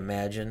 because I can't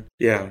imagine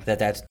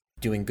that's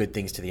doing good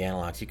things to the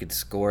analogs. You could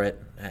score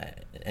it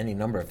any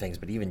number of things,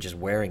 but even just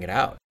wearing it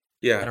out.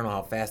 Yeah. I don't know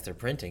how fast they're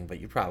printing, but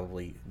you're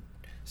probably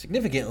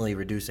significantly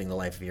reducing the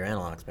life of your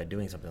analogs by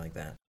doing something like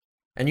that.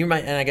 And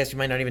I guess you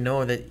might not even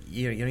know that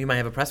you might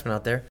have a pressman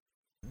out there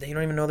that you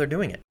don't even know they're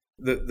doing it.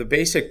 the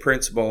basic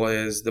principle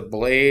is the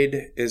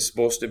blade is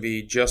supposed to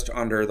be just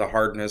under the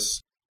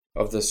hardness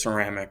of the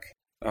ceramic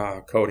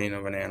coating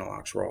of an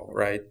analox roll,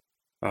 right?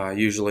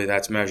 Usually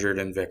that's measured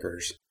in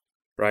Vickers,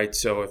 right?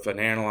 So if an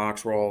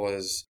analox roll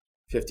is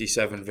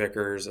 57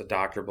 Vickers, a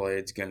Dr.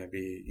 blade's going to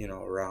be,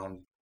 around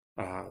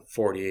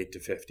 48 to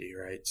 50,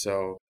 right?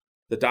 So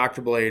the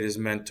Dr. blade is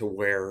meant to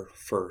wear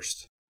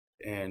first.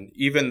 And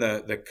even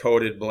the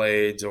coated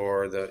blades,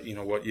 or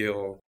what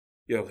you'll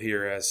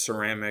hear as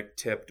ceramic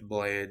tipped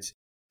blades,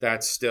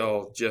 that's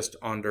still just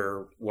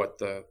under what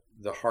the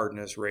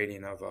hardness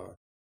rating of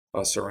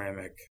a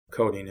ceramic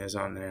coating is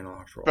on an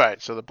analox roll.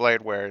 Right. So the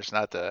blade wear is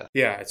not the.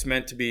 Yeah, it's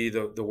meant to be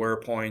the wear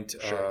point.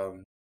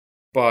 Sure.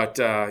 But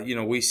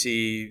we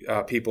see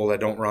people that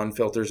don't run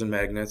filters and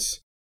magnets.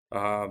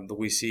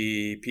 We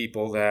see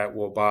people that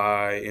will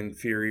buy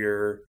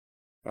inferior.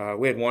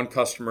 We had one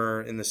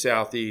customer in the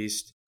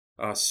Southeast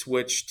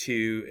switch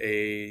to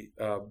a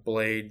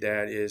blade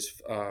that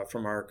is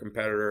from our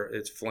competitor.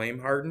 It's flame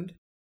hardened.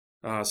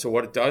 So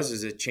what it does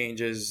is it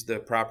changes the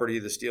property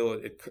of the steel.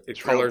 It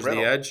colors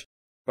the edge,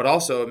 but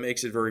also it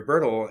makes it very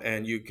brittle,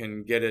 and you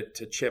can get it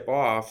to chip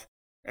off.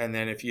 And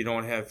then if you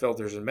don't have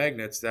filters and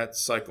magnets, that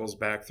cycles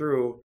back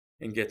through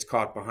and gets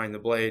caught behind the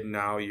blade. And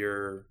now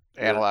your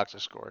analox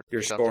is scored.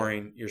 You're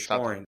scoring.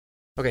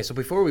 Okay, so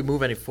before we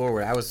move any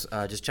forward, I was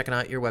just checking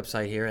out your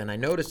website here, and I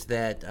noticed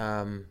that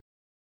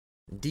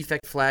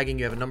defect flagging,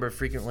 you have a number of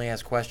frequently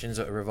asked questions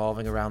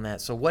revolving around that.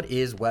 So what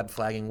is web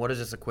flagging? What is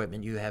this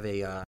equipment? You have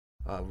a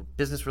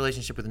business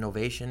relationship with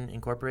Novation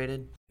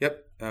Incorporated?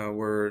 Yep,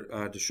 we're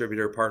a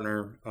distributor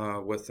partner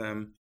with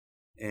them.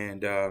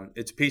 And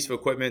it's a piece of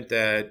equipment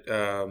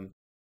that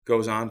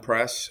goes on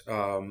press,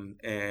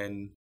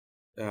 and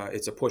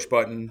it's a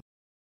push-button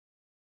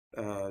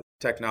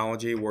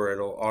technology where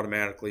it'll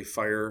automatically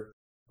fire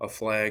a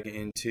flag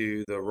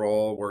into the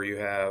roll where you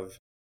have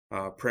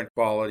print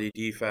quality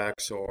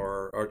defects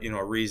or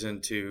a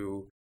reason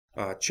to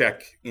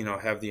check,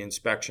 have the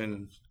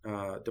inspection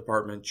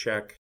department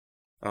check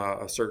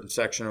a certain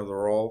section of the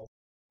roll.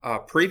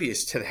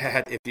 Previous to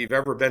that, if you've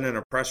ever been in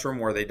a press room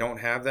where they don't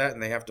have that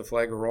and they have to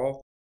flag a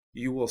roll,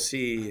 you will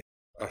see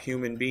a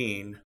human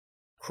being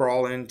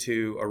crawl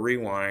into a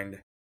rewind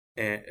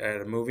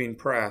at a moving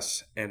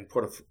press and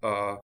put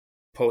a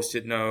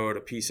Post-it note,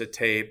 a piece of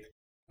tape.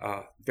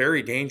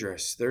 Very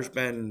dangerous. There's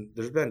been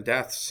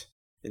deaths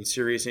and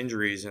serious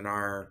injuries in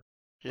our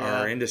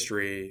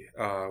industry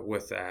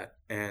with that,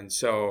 and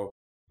so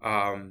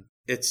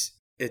it's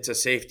a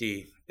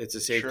safety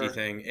Sure.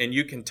 thing, and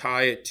you can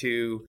tie it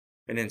to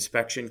an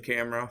inspection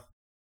camera,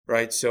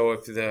 right? So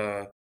if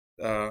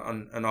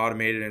an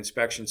automated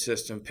inspection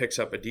system picks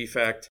up a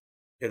defect,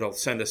 it'll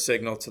send a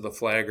signal to the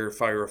flagger,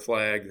 fire a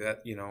flag that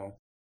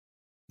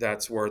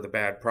that's where the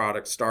bad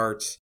product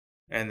starts.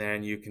 And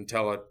then you can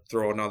tell it,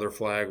 throw another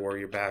flag where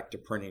you're back to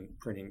printing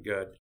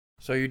good.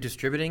 So you're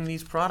distributing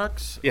these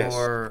products? Yes.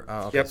 Or,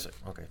 okay. Yep.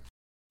 Okay.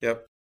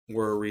 Yep.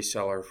 We're a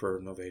reseller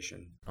for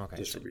Novation. Okay.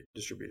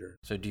 Distributor.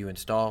 So do you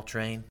install,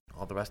 train,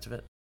 all the rest of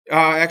it?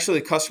 Actually,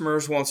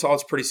 customers will install.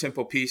 It's a pretty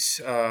simple piece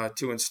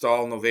to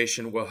install.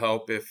 Novation will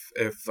help if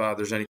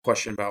there's any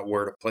question about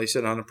where to place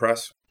it on the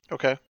press.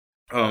 Okay.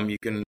 You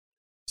can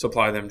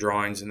supply them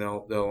drawings, and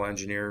they'll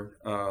engineer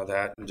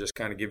that and just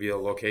kind of give you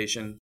a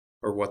location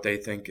or what they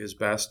think is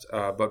best.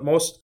 But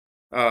most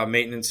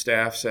maintenance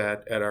staffs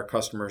at our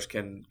customers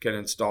can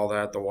install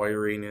that. The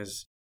wiring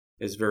is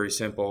very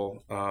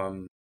simple.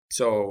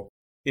 So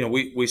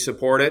we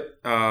support it.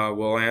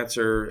 We'll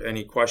answer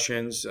any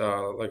questions.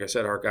 Like I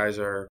said, our guys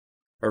are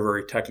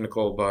very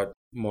technical, but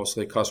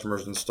mostly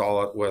customers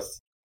install it with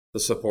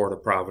the support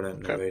of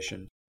Provident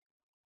Innovation.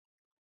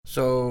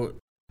 So,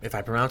 if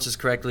I pronounce this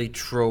correctly,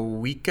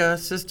 Troika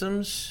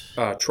Systems?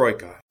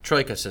 Troika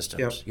Systems.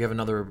 Yep. You have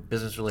another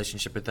business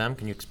relationship with them.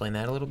 Can you explain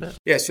that a little bit?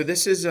 Yeah, so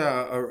this is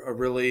a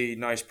really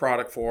nice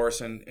product for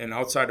us, and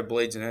outside of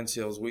blades and end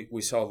seals,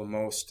 we sell the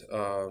most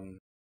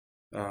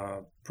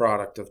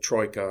product of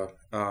Troika,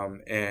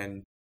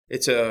 and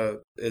it's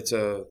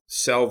a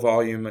cell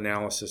volume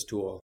analysis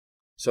tool.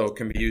 So it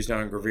can be used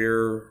on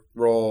gravure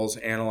rolls,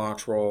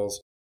 analox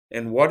rolls.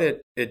 And what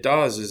it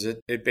does is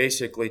it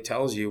basically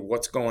tells you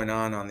what's going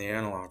on the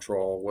analox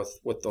roll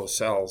with those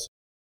cells.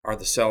 Are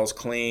the cells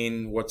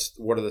clean? What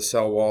do the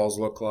cell walls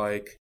look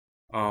like?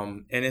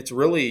 And it's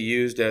really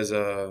used as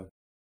the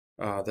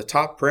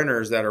top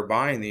printers that are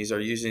buying these are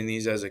using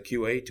these as a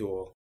QA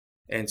tool.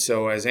 And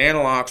so as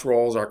analox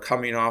rolls are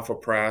coming off a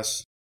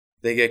press,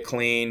 they get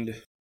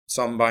cleaned,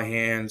 some by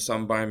hand,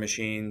 some by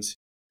machines,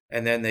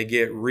 and then they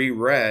get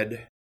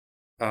reread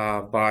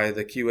by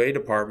the QA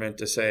department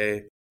to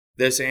say,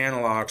 this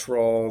analox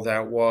roll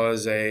that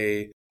was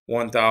a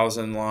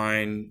 1,000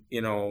 line,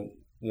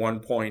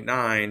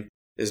 1.9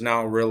 is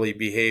now really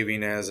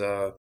behaving as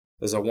a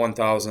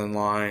 1,000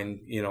 line,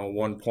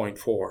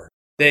 1.4.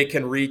 They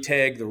can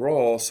retag the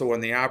roll, so when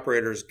the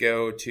operators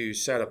go to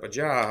set up a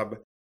job,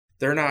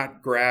 they're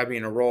not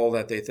grabbing a roll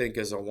that they think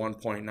is a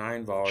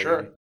 1.9 volume.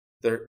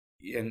 Sure.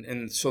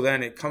 And so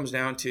then it comes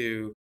down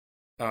to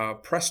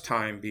press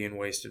time being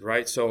wasted,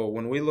 right? So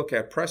when we look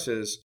at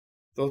presses,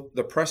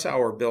 the press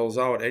hour bills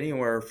out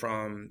anywhere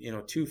from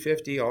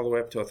 $250 all the way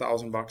up to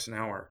 $1,000 an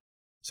hour.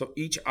 So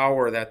each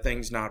hour that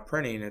thing's not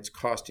printing, it's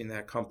costing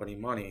that company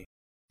money.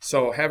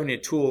 So having a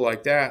tool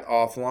like that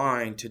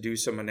offline to do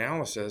some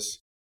analysis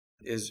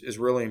is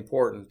really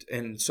important.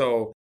 And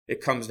so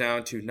it comes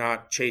down to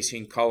not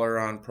chasing color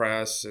on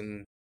press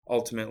and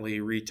ultimately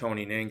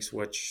retoning inks,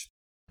 which...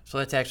 So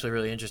that's actually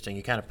really interesting.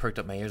 You kind of perked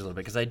up my ears a little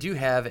bit, because I do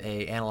have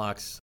a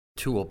Analox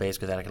tool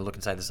basically that I can look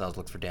inside the cells,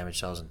 look for damaged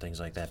cells and things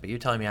like that. But you're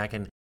telling me I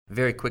can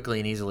very quickly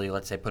and easily,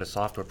 let's say, put a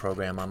software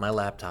program on my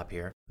laptop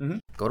here,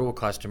 go to a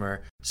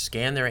customer,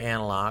 scan their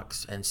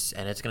Analox,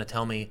 and it's going to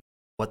tell me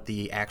what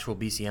the actual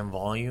BCM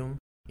volume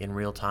in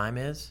real time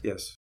is?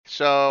 Yes.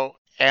 So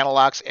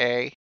Analox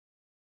A,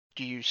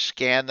 do you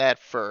scan that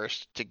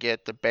first to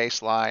get the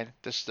baseline?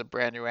 This is the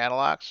brand new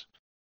Analox?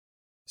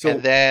 So,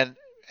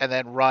 and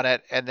then run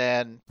it, and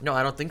then... No,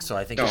 I don't think so.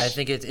 I think it's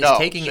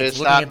taking... So it's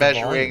not looking at the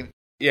measuring... volume.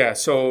 Yeah,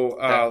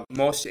 so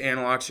most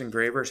Analox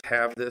engravers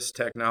have this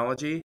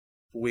technology.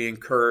 We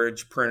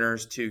encourage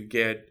printers to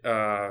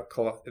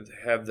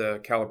have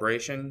the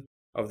calibration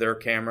of their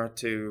camera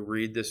to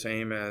read the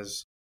same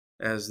as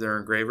their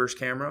engraver's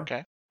camera.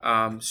 Okay.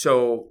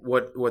 So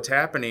what's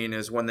happening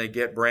is when they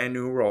get brand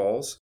new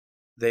rolls,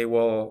 they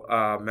will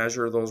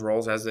measure those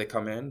rolls as they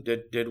come in.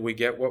 Did we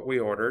get what we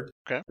ordered?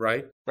 Okay.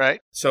 Right.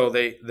 So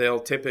they'll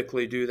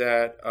typically do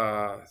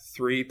that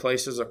 3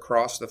 places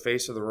across the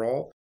face of the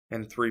roll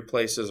and 3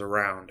 places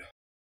around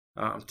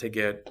to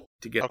get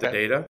the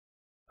data.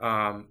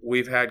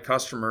 We've had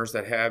customers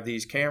that have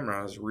these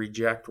cameras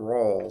reject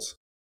rolls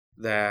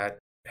that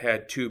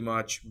had too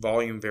much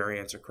volume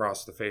variance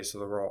across the face of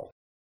the roll,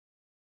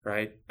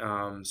 right?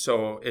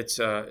 So it's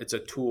a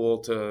tool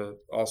to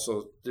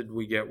also, did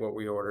we get what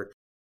we ordered?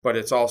 But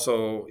it's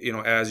also,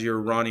 as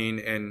you're running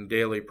in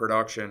daily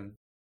production,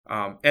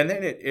 and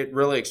then it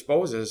really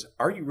exposes,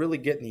 are you really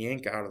getting the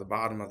ink out of the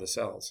bottom of the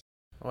cells?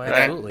 Oh,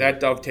 absolutely. That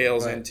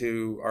dovetails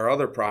into our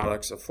other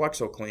products of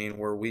FlexoClean,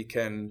 where we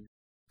can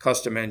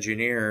custom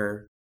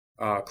engineer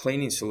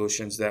cleaning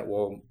solutions that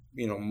will,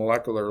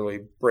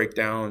 molecularly break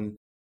down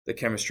the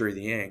chemistry of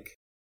the ink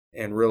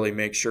and really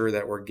make sure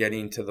that we're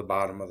getting to the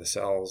bottom of the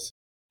cells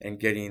and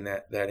getting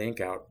that ink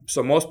out.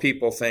 So most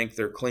people think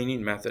their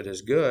cleaning method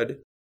is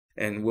good,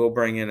 and we'll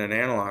bring in an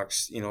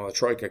Analox, a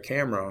Troika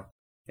camera,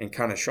 and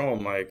kind of show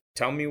them, like,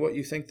 tell me what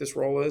you think this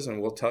roll is,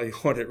 and we'll tell you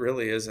what it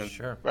really is. And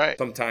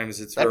sometimes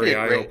it's very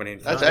eye-opening.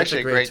 That's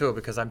actually a great tool,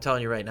 because I'm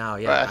telling you right now,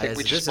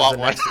 this is the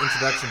next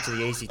introduction to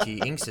the ACT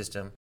ink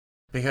system.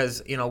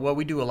 Because, what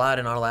we do a lot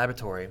in our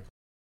laboratory,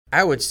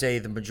 I would say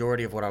the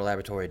majority of what our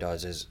laboratory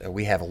does is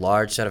we have a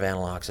large set of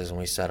Analoxes, and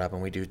we set up,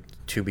 and we do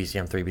 2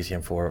 BCM, 3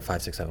 BCM, 4,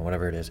 5, 6, 7,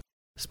 whatever it is,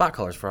 spot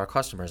colors for our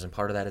customers, and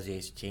part of that is the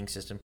ACT ink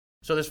system.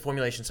 So there's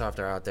formulation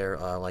software out there,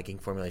 like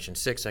Ink Formulation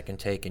 6, that can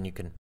take, and you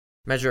can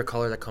measure a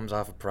color that comes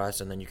off a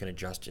press, and then you can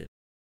adjust it.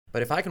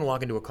 But if I can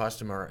walk into a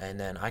customer and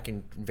then I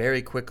can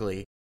very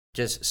quickly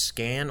just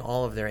scan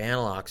all of their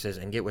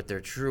Analoxes and get what their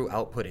true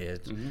output is,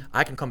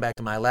 I can come back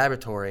to my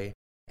laboratory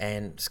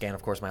and scan,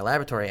 of course, my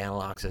laboratory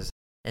Analoxes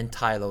and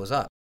tie those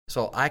up.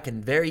 So I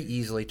can very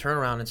easily turn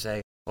around and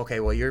say, okay,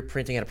 well, you're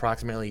printing at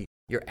approximately,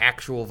 your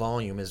actual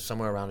volume is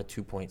somewhere around a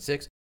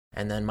 2.6,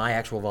 and then my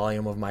actual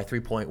volume of my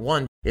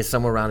 3.1 is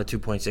somewhere around a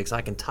 2.6.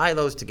 I can tie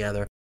those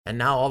together. And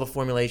now all the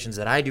formulations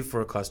that I do for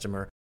a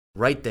customer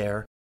right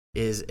there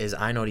is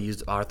I know to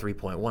use our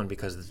 3.1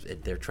 because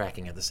they're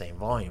tracking at the same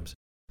volumes.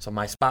 So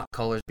my spot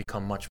colors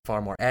become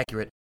far more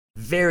accurate,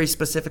 very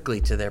specifically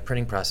to their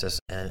printing process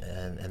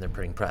and their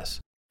printing press.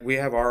 We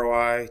have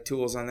ROI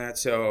tools on that.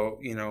 So,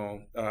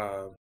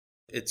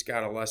 it's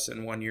got a less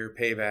than 1 year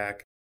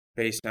payback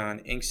based on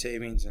ink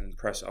savings and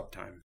press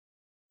uptime.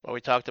 Well,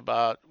 we talked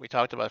about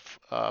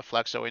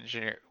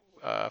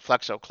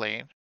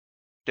FlexoClean.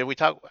 Did we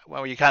talk?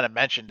 Well, you kind of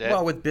mentioned it.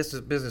 Well, with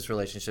business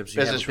relationships.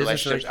 Business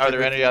relationships. Are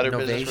there any other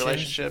business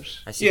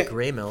relationships? I see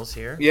Gray Mills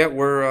here. Yeah,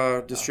 we're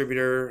a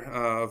distributor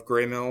of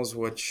Gray Mills,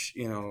 which,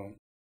 in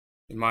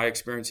my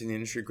experience in the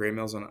industry, Gray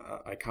Mills is an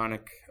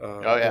iconic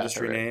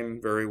industry name,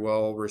 very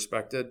well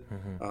respected.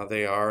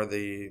 They are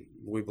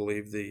we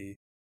believe, the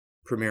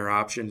premier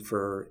option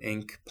for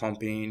ink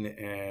pumping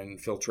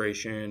and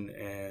filtration,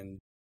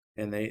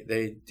 and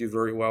they do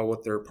very well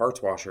with their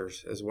parts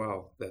washers as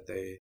well that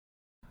they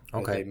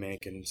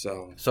make and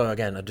sell. So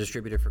again, a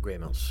distributor for Gray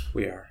Mills.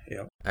 We are,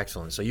 yep.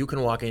 Excellent. So you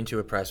can walk into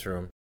a press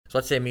room. So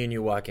let's say me and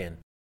you walk in.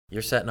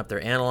 You're setting up their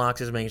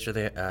Analoxes, making sure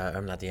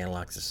I'm not the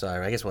Analoxes,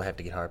 sorry. I guess we'll have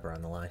to get Harper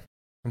on the line.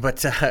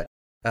 But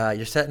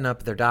you're setting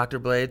up their doctor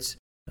blades.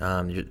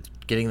 You're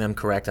getting them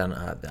correct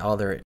on all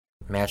their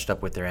matched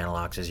up with their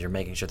Analoxes. You're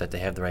making sure that they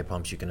have the right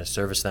pumps. You can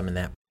service them in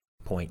that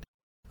point.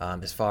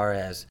 As far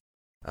as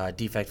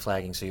defect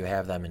flagging, so you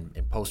have them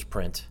in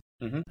post-print,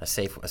 a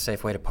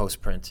safe way to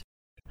post-print.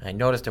 I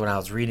noticed when I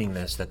was reading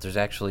this that there's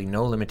actually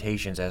no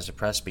limitations as to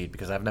press speed,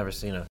 because I've never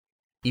seen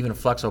even a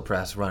Flexo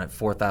press run at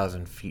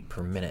 4,000 feet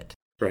per minute.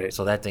 Right.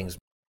 So that thing's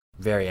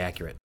very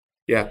accurate.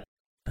 Yeah.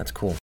 That's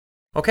cool.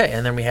 Okay,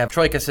 and then we have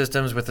Troika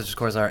systems with, of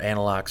course, our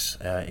Analox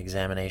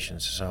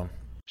examinations.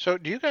 So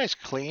do you guys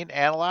clean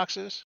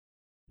Analoxes?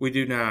 We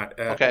do not.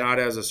 Okay. Not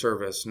as a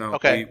service. No.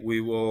 Okay.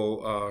 We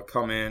will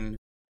come in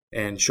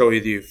and show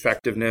you the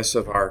effectiveness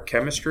of our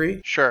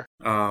chemistry. Sure.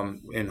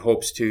 In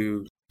hopes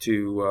to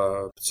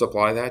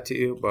supply that to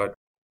you, but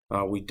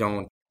we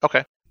don't.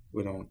 Okay.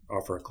 We don't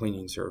offer a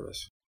cleaning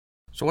service.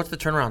 So what's the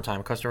turnaround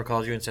time? A customer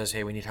calls you and says,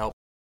 hey, we need help,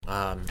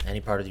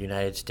 any part of the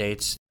United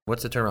States.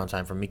 What's the turnaround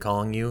time from me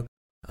calling you,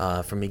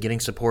 from me getting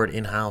support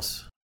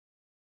in-house?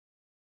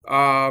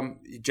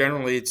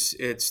 Generally,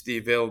 it's the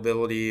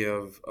availability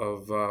of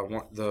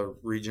the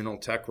regional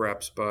tech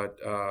reps, but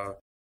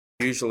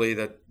usually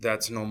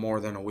that's no more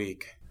than a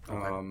week.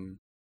 Okay.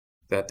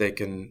 That they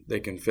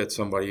can fit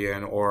somebody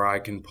in, or I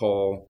can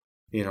pull.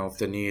 If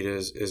the need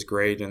is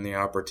great and the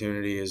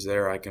opportunity is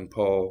there, I can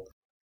pull,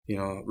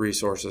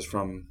 resources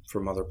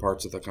from other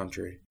parts of the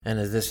country. And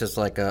is this just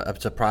like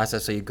it's a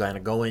process, so you kind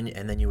of go in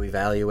and then you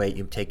evaluate,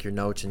 you take your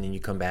notes, and then you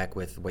come back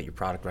with what your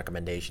product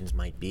recommendations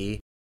might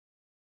be?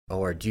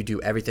 Or do you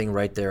do everything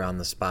right there on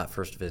the spot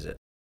first visit?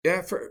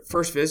 Yeah,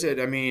 first visit,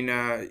 I mean,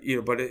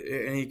 but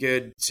any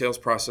good sales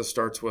process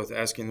starts with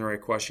asking the right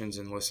questions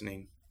and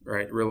listening,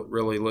 right?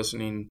 Really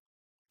listening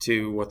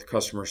to what the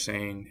customer's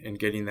saying and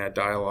getting that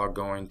dialogue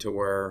going to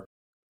where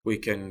we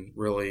can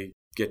really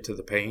get to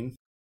the pain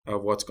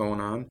of what's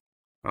going on.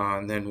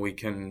 And then we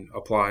can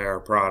apply our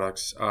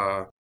products.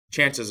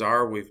 Chances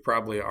are we've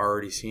probably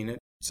already seen it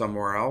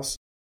somewhere else,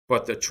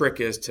 but the trick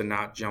is to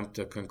not jump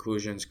to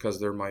conclusions because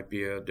there might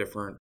be a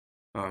different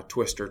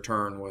twist or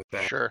turn with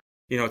that. Sure.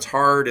 It's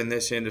hard in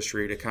this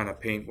industry to kind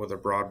of paint with a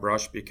broad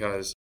brush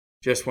because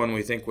just when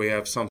we think we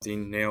have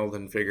something nailed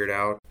and figured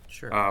out,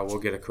 Sure. We'll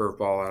get a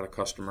curveball at a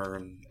customer,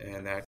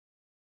 and that,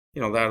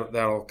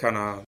 that'll kind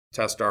of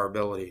test our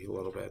ability a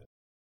little bit.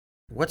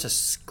 What's a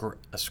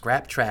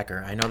scrap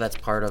tracker? I know that's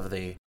part of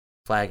the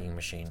flagging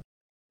machine.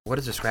 What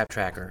is a scrap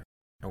tracker,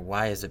 and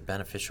why is it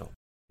beneficial?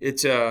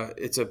 It's a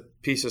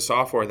piece of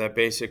software that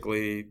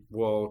basically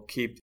will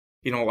keep.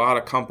 A lot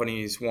of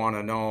companies want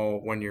to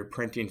know when you're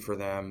printing for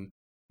them,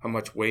 how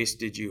much waste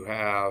did you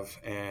have,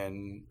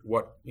 and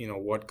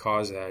what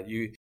caused that.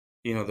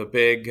 The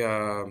big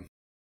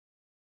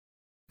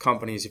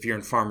companies, if you're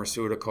in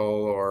pharmaceutical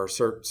or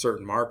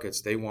certain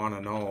markets, they want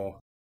to know.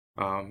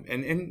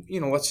 And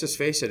let's just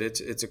face it,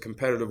 it's a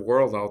competitive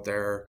world out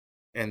there,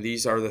 and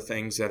these are the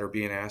things that are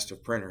being asked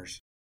of printers,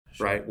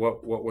 sure. Right?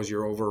 What was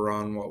your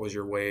overrun? What was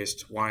your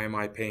waste? Why am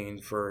I paying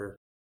for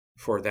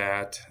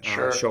that?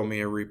 Sure. Show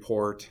me a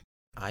report.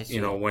 I see.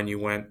 When you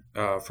went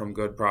from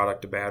good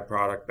product to bad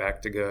product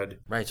back to good.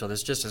 Right. So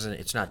this just isn't.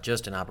 It's not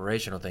just an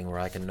operational thing where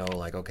I can know,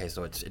 like, okay,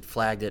 so it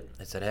flagged it.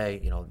 It said, hey,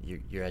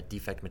 you're at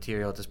defect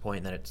material at this point,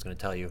 and then it's going to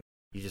tell you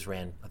just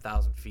ran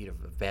 1,000 feet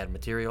of bad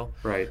material.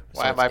 Right.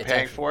 Why am I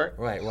paying for it?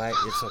 Right. Why?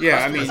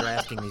 Customers are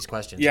asking these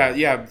questions.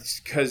 Yeah.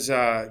 Because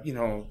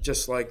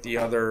just like the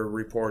other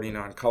reporting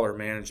on color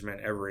management,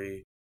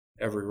 every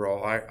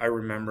role. I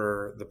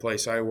remember the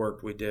place I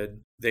worked.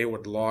 They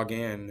would log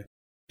in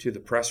to the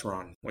press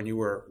run when you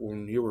were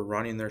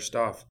running their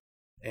stuff,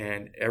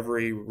 and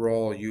every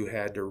roll you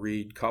had to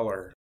read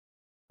color,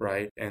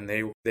 right? And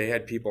they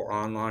had people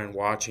online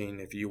watching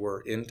if you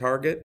were in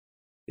target.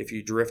 If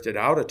you drifted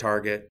out of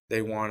target,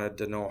 they wanted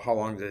to know how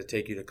long did it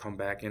take you to come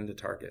back into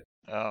target.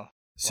 Oh.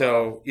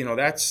 So,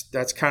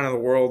 that's kind of the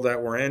world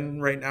that we're in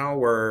right now,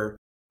 where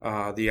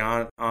the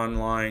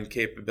online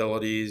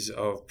capabilities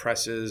of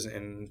presses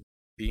and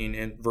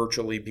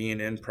virtually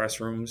being in press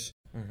rooms.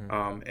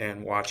 Mm-hmm.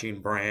 And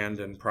watching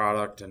brand and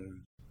product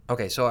and.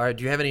 Okay, so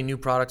do you have any new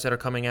products that are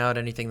coming out?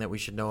 Anything that we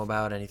should know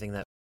about? Anything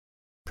that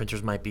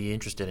printers might be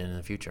interested in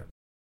the future?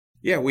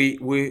 Yeah, we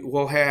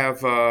will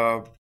have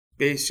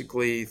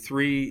basically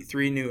three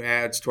new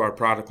adds to our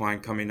product line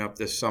coming up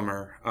this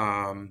summer.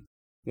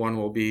 One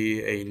will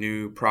be a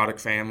new product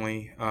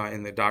family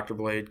in the Dr.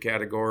 Blade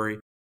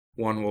category.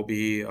 One will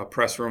be a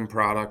press room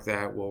product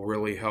that will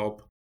really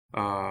help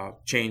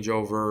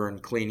changeover and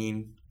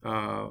cleaning.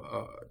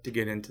 To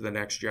get into the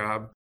next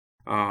job.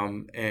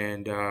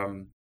 And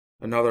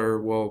another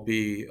will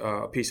be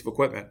a piece of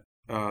equipment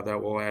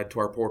that we'll add to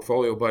our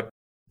portfolio. But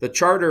the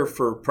charter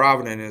for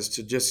Provident is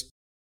to just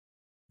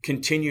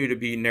continue to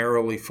be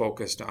narrowly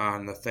focused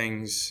on the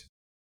things,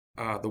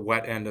 the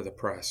wet end of the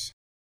press,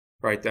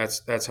 right?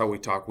 That's how we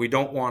talk. We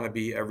don't want to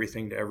be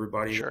everything to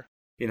everybody. Sure.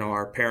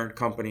 Our parent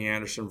company,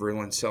 Anderson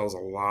Vreeland, sells a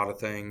lot of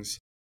things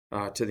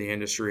to the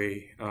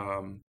industry.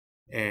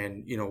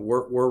 And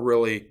we're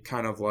really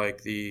kind of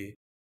like the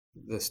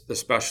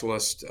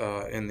specialist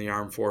in the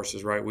armed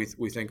forces, right?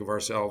 We think of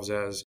ourselves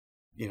as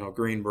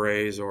Green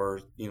Berets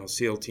or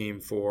SEAL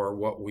Team for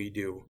what we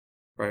do,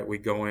 right? We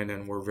go in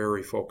and we're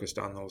very focused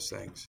on those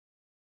things.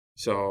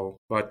 So,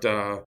 but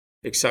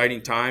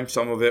exciting time.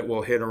 Some of it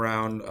will hit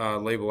around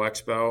Label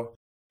Expo,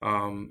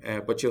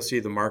 but you'll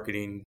see the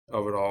marketing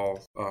of it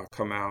all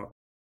come out,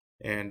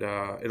 and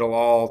it'll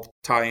all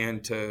tie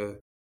into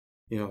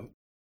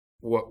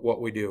what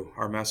we do,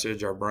 our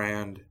message, our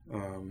brand,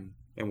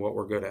 and what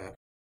we're good at.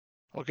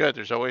 Well, good.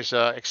 There's always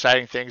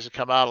exciting things that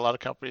come out. A lot of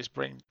companies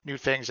bring new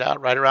things out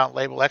right around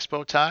Label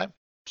Expo time.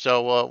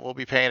 So we'll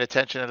be paying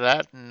attention to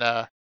that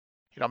and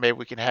maybe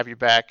we can have you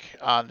back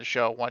on the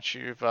show once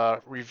you've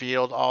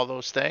revealed all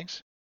those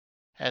things.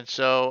 And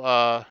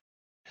so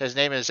his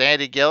name is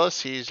Andy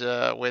Gillis. He's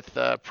with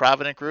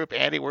Provident Group.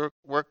 Andy,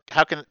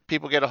 how can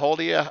people get a hold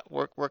of you?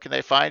 Where can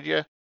they find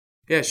you?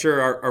 Yeah,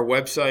 sure. Our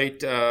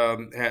website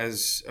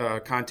has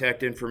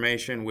contact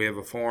information. We have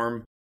a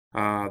form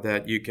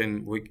that we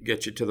can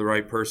get you to the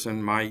right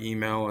person. My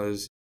email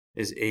is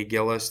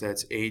agillis,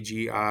 that's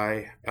AGILLIS,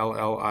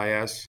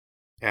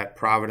 at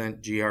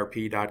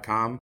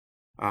providentgrp.com.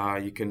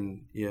 You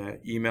can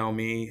email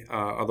me.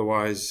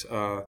 Otherwise,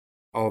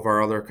 all of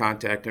our other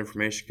contact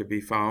information could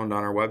be found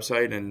on our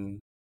website, and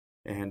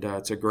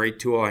it's a great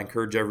tool. I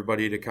encourage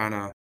everybody to kind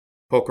of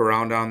poke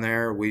around on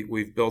there.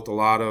 We've built a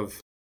lot of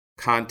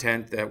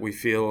content that we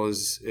feel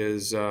is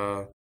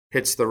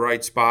hits the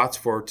right spots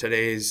for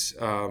today's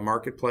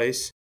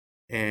marketplace,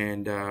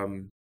 and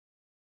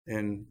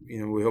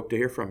we hope to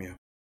hear from you.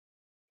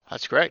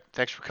 That's great.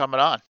 Thanks for coming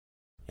on.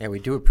 Yeah, we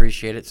do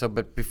appreciate it. So,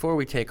 but before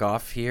we take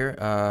off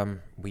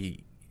here,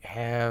 we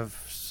have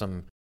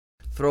some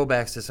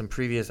throwbacks to some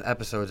previous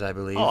episodes, I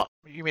believe. Oh,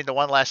 you mean the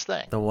one last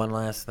thing? The one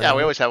last thing. Yeah,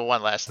 we always have a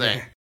one last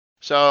thing.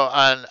 So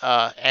on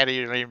Andy,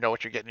 you don't even know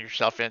what you're getting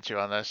yourself into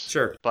on this.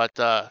 Sure.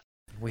 But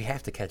we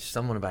have to catch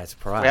someone by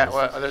surprise. Yeah,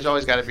 well, there's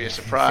always got to be a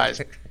surprise.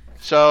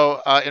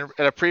 So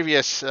in a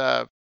previous,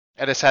 and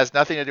this has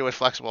nothing to do with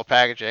flexible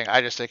packaging,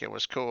 I just think it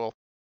was cool.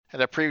 In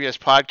a previous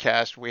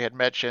podcast, we had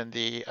mentioned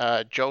the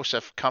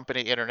Joseph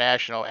Company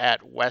International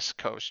at West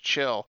Coast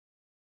Chill,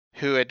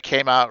 who had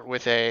came out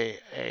with a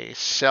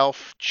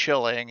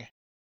self-chilling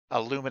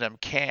aluminum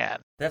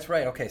can. That's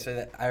right. Okay,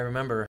 so I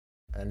remember.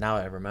 Now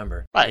I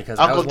remember. Right. Because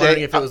I was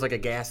wondering if it was like a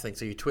gas thing.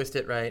 So you twist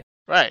it, right?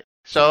 Right.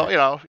 So,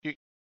 okay.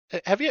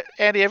 Have you,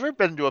 Andy, ever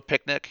been to a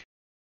picnic?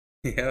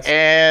 Yes.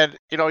 And,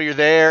 you're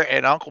there,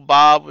 and Uncle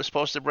Bob was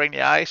supposed to bring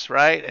the ice,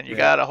 right? And you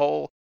got a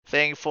whole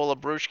thing full of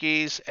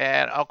brewskis,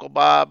 and Uncle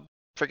Bob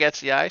forgets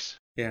the ice?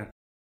 Yeah.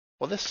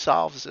 Well, this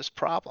solves this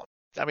problem.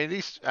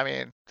 This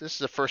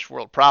is a first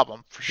world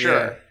problem for sure.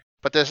 Yeah.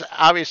 But this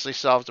obviously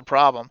solves the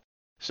problem.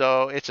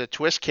 So it's a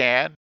twist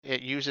can.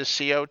 It uses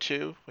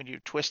CO2. When you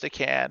twist a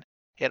can,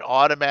 it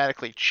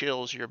automatically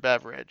chills your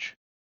beverage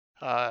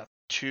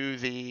to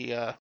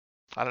the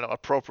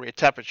appropriate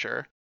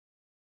temperature.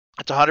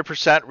 It's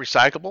 100%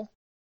 recyclable,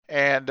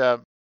 and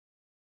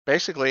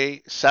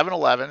basically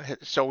 7-Eleven.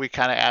 So we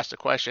kind of asked the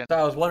question. So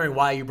I was wondering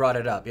why you brought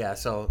it up. Yeah.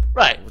 So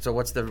right. So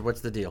what's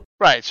the deal?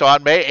 Right. So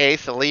on May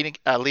 8th,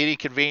 the leading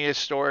convenience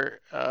store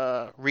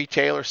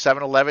retailer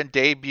 7-Eleven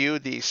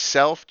debuted the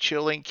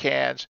self-chilling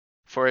cans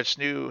for its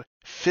new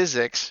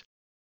Physics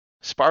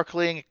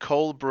sparkling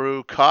cold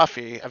brew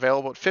coffee,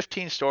 available at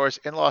 15 stores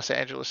in Los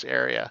Angeles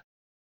area.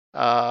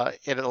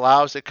 It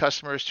allows the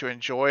customers to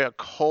enjoy a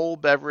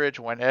cold beverage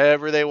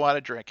whenever they want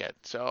to drink it.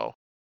 So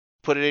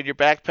put it in your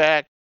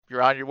backpack.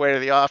 You're on your way to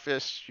the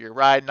office. You're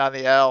riding on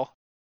the L.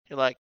 You're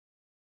like,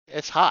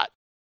 it's hot.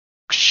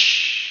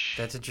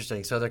 That's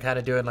interesting. So they're kind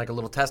of doing like a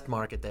little test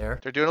market there.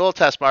 They're doing a little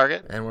test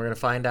market. And we're going to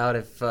find out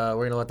if we're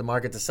going to let the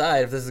market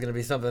decide if this is going to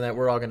be something that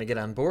we're all going to get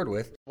on board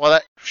with. Well,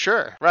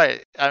 sure.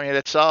 Right.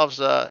 It solves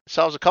a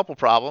couple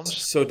problems.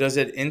 So does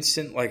it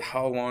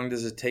how long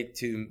does it take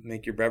to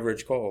make your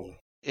beverage cold?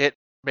 It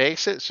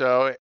makes it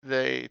so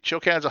the chill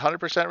can is 100%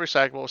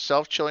 recyclable.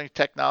 Self-chilling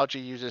technology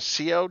uses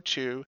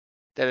CO2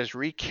 that is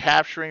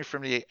recapturing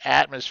from the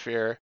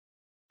atmosphere,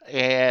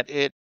 and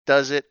it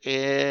does it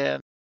in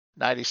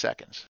 90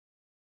 seconds.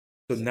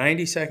 So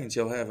 90 seconds,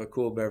 you'll have a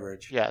cool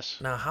beverage. Yes.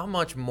 Now, how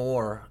much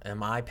more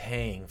am I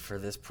paying for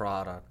this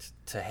product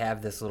to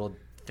have this little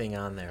thing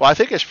on there? Well, I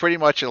think it's pretty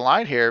much in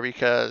line here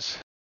because,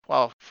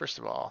 well, first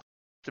of all,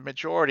 the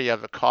majority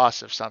of the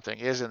cost of something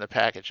is in the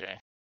packaging.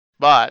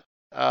 But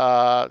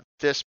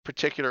this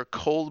particular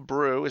cold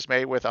brew is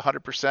made with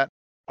 100%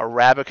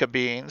 Arabica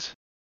beans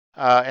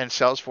and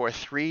sells for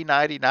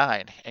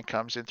 $3.99 and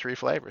comes in 3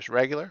 flavors: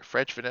 regular,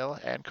 French vanilla,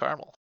 and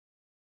caramel.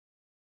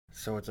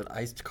 So it's an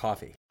iced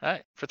coffee. All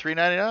right, for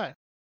 $3.99.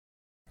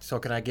 So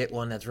can I get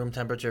one that's room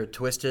temperature,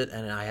 twist it,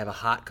 and I have a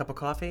hot cup of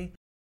coffee?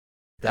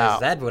 No.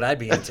 That's what I'd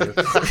be into.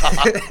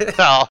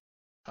 No.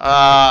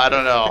 I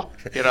don't know.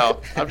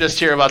 I'm just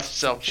here about the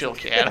self-chill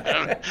can.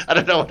 I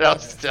don't know what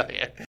else to tell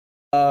you.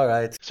 All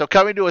right. So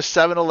coming to a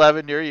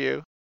 7-Eleven near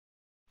you,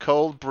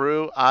 cold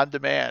brew on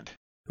demand.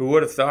 Who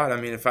would have thought?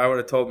 If I would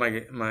have told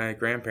my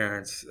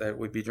grandparents that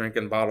we'd be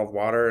drinking bottled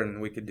water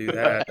and we could do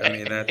that,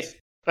 that's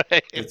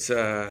right. It's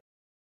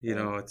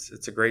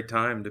it's a great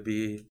time to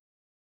be.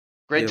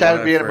 Great time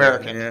to be an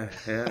American.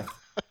 Yeah.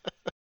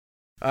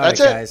 All That's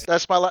right, it. guys.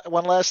 That's my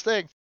one last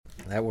thing.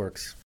 That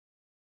works.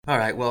 All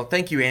right. Well,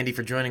 thank you, Andy,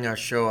 for joining our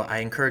show. I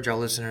encourage our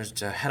listeners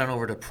to head on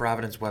over to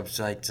Provident's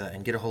website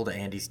and get a hold of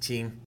Andy's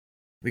team.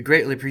 We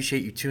greatly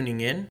appreciate you tuning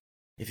in.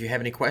 If you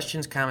have any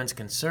questions, comments,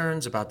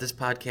 concerns about this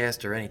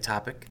podcast or any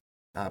topic,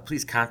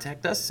 please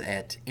contact us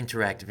at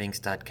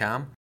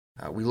interactiveinks.com.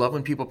 We love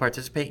when people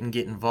participate and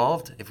get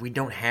involved. If we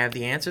don't have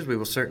the answers, we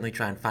will certainly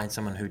try and find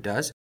someone who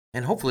does,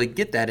 and hopefully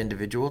get that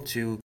individual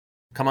to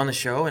come on the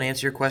show and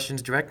answer your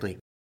questions directly.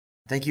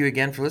 Thank you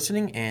again for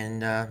listening,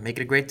 and make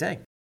it a great day.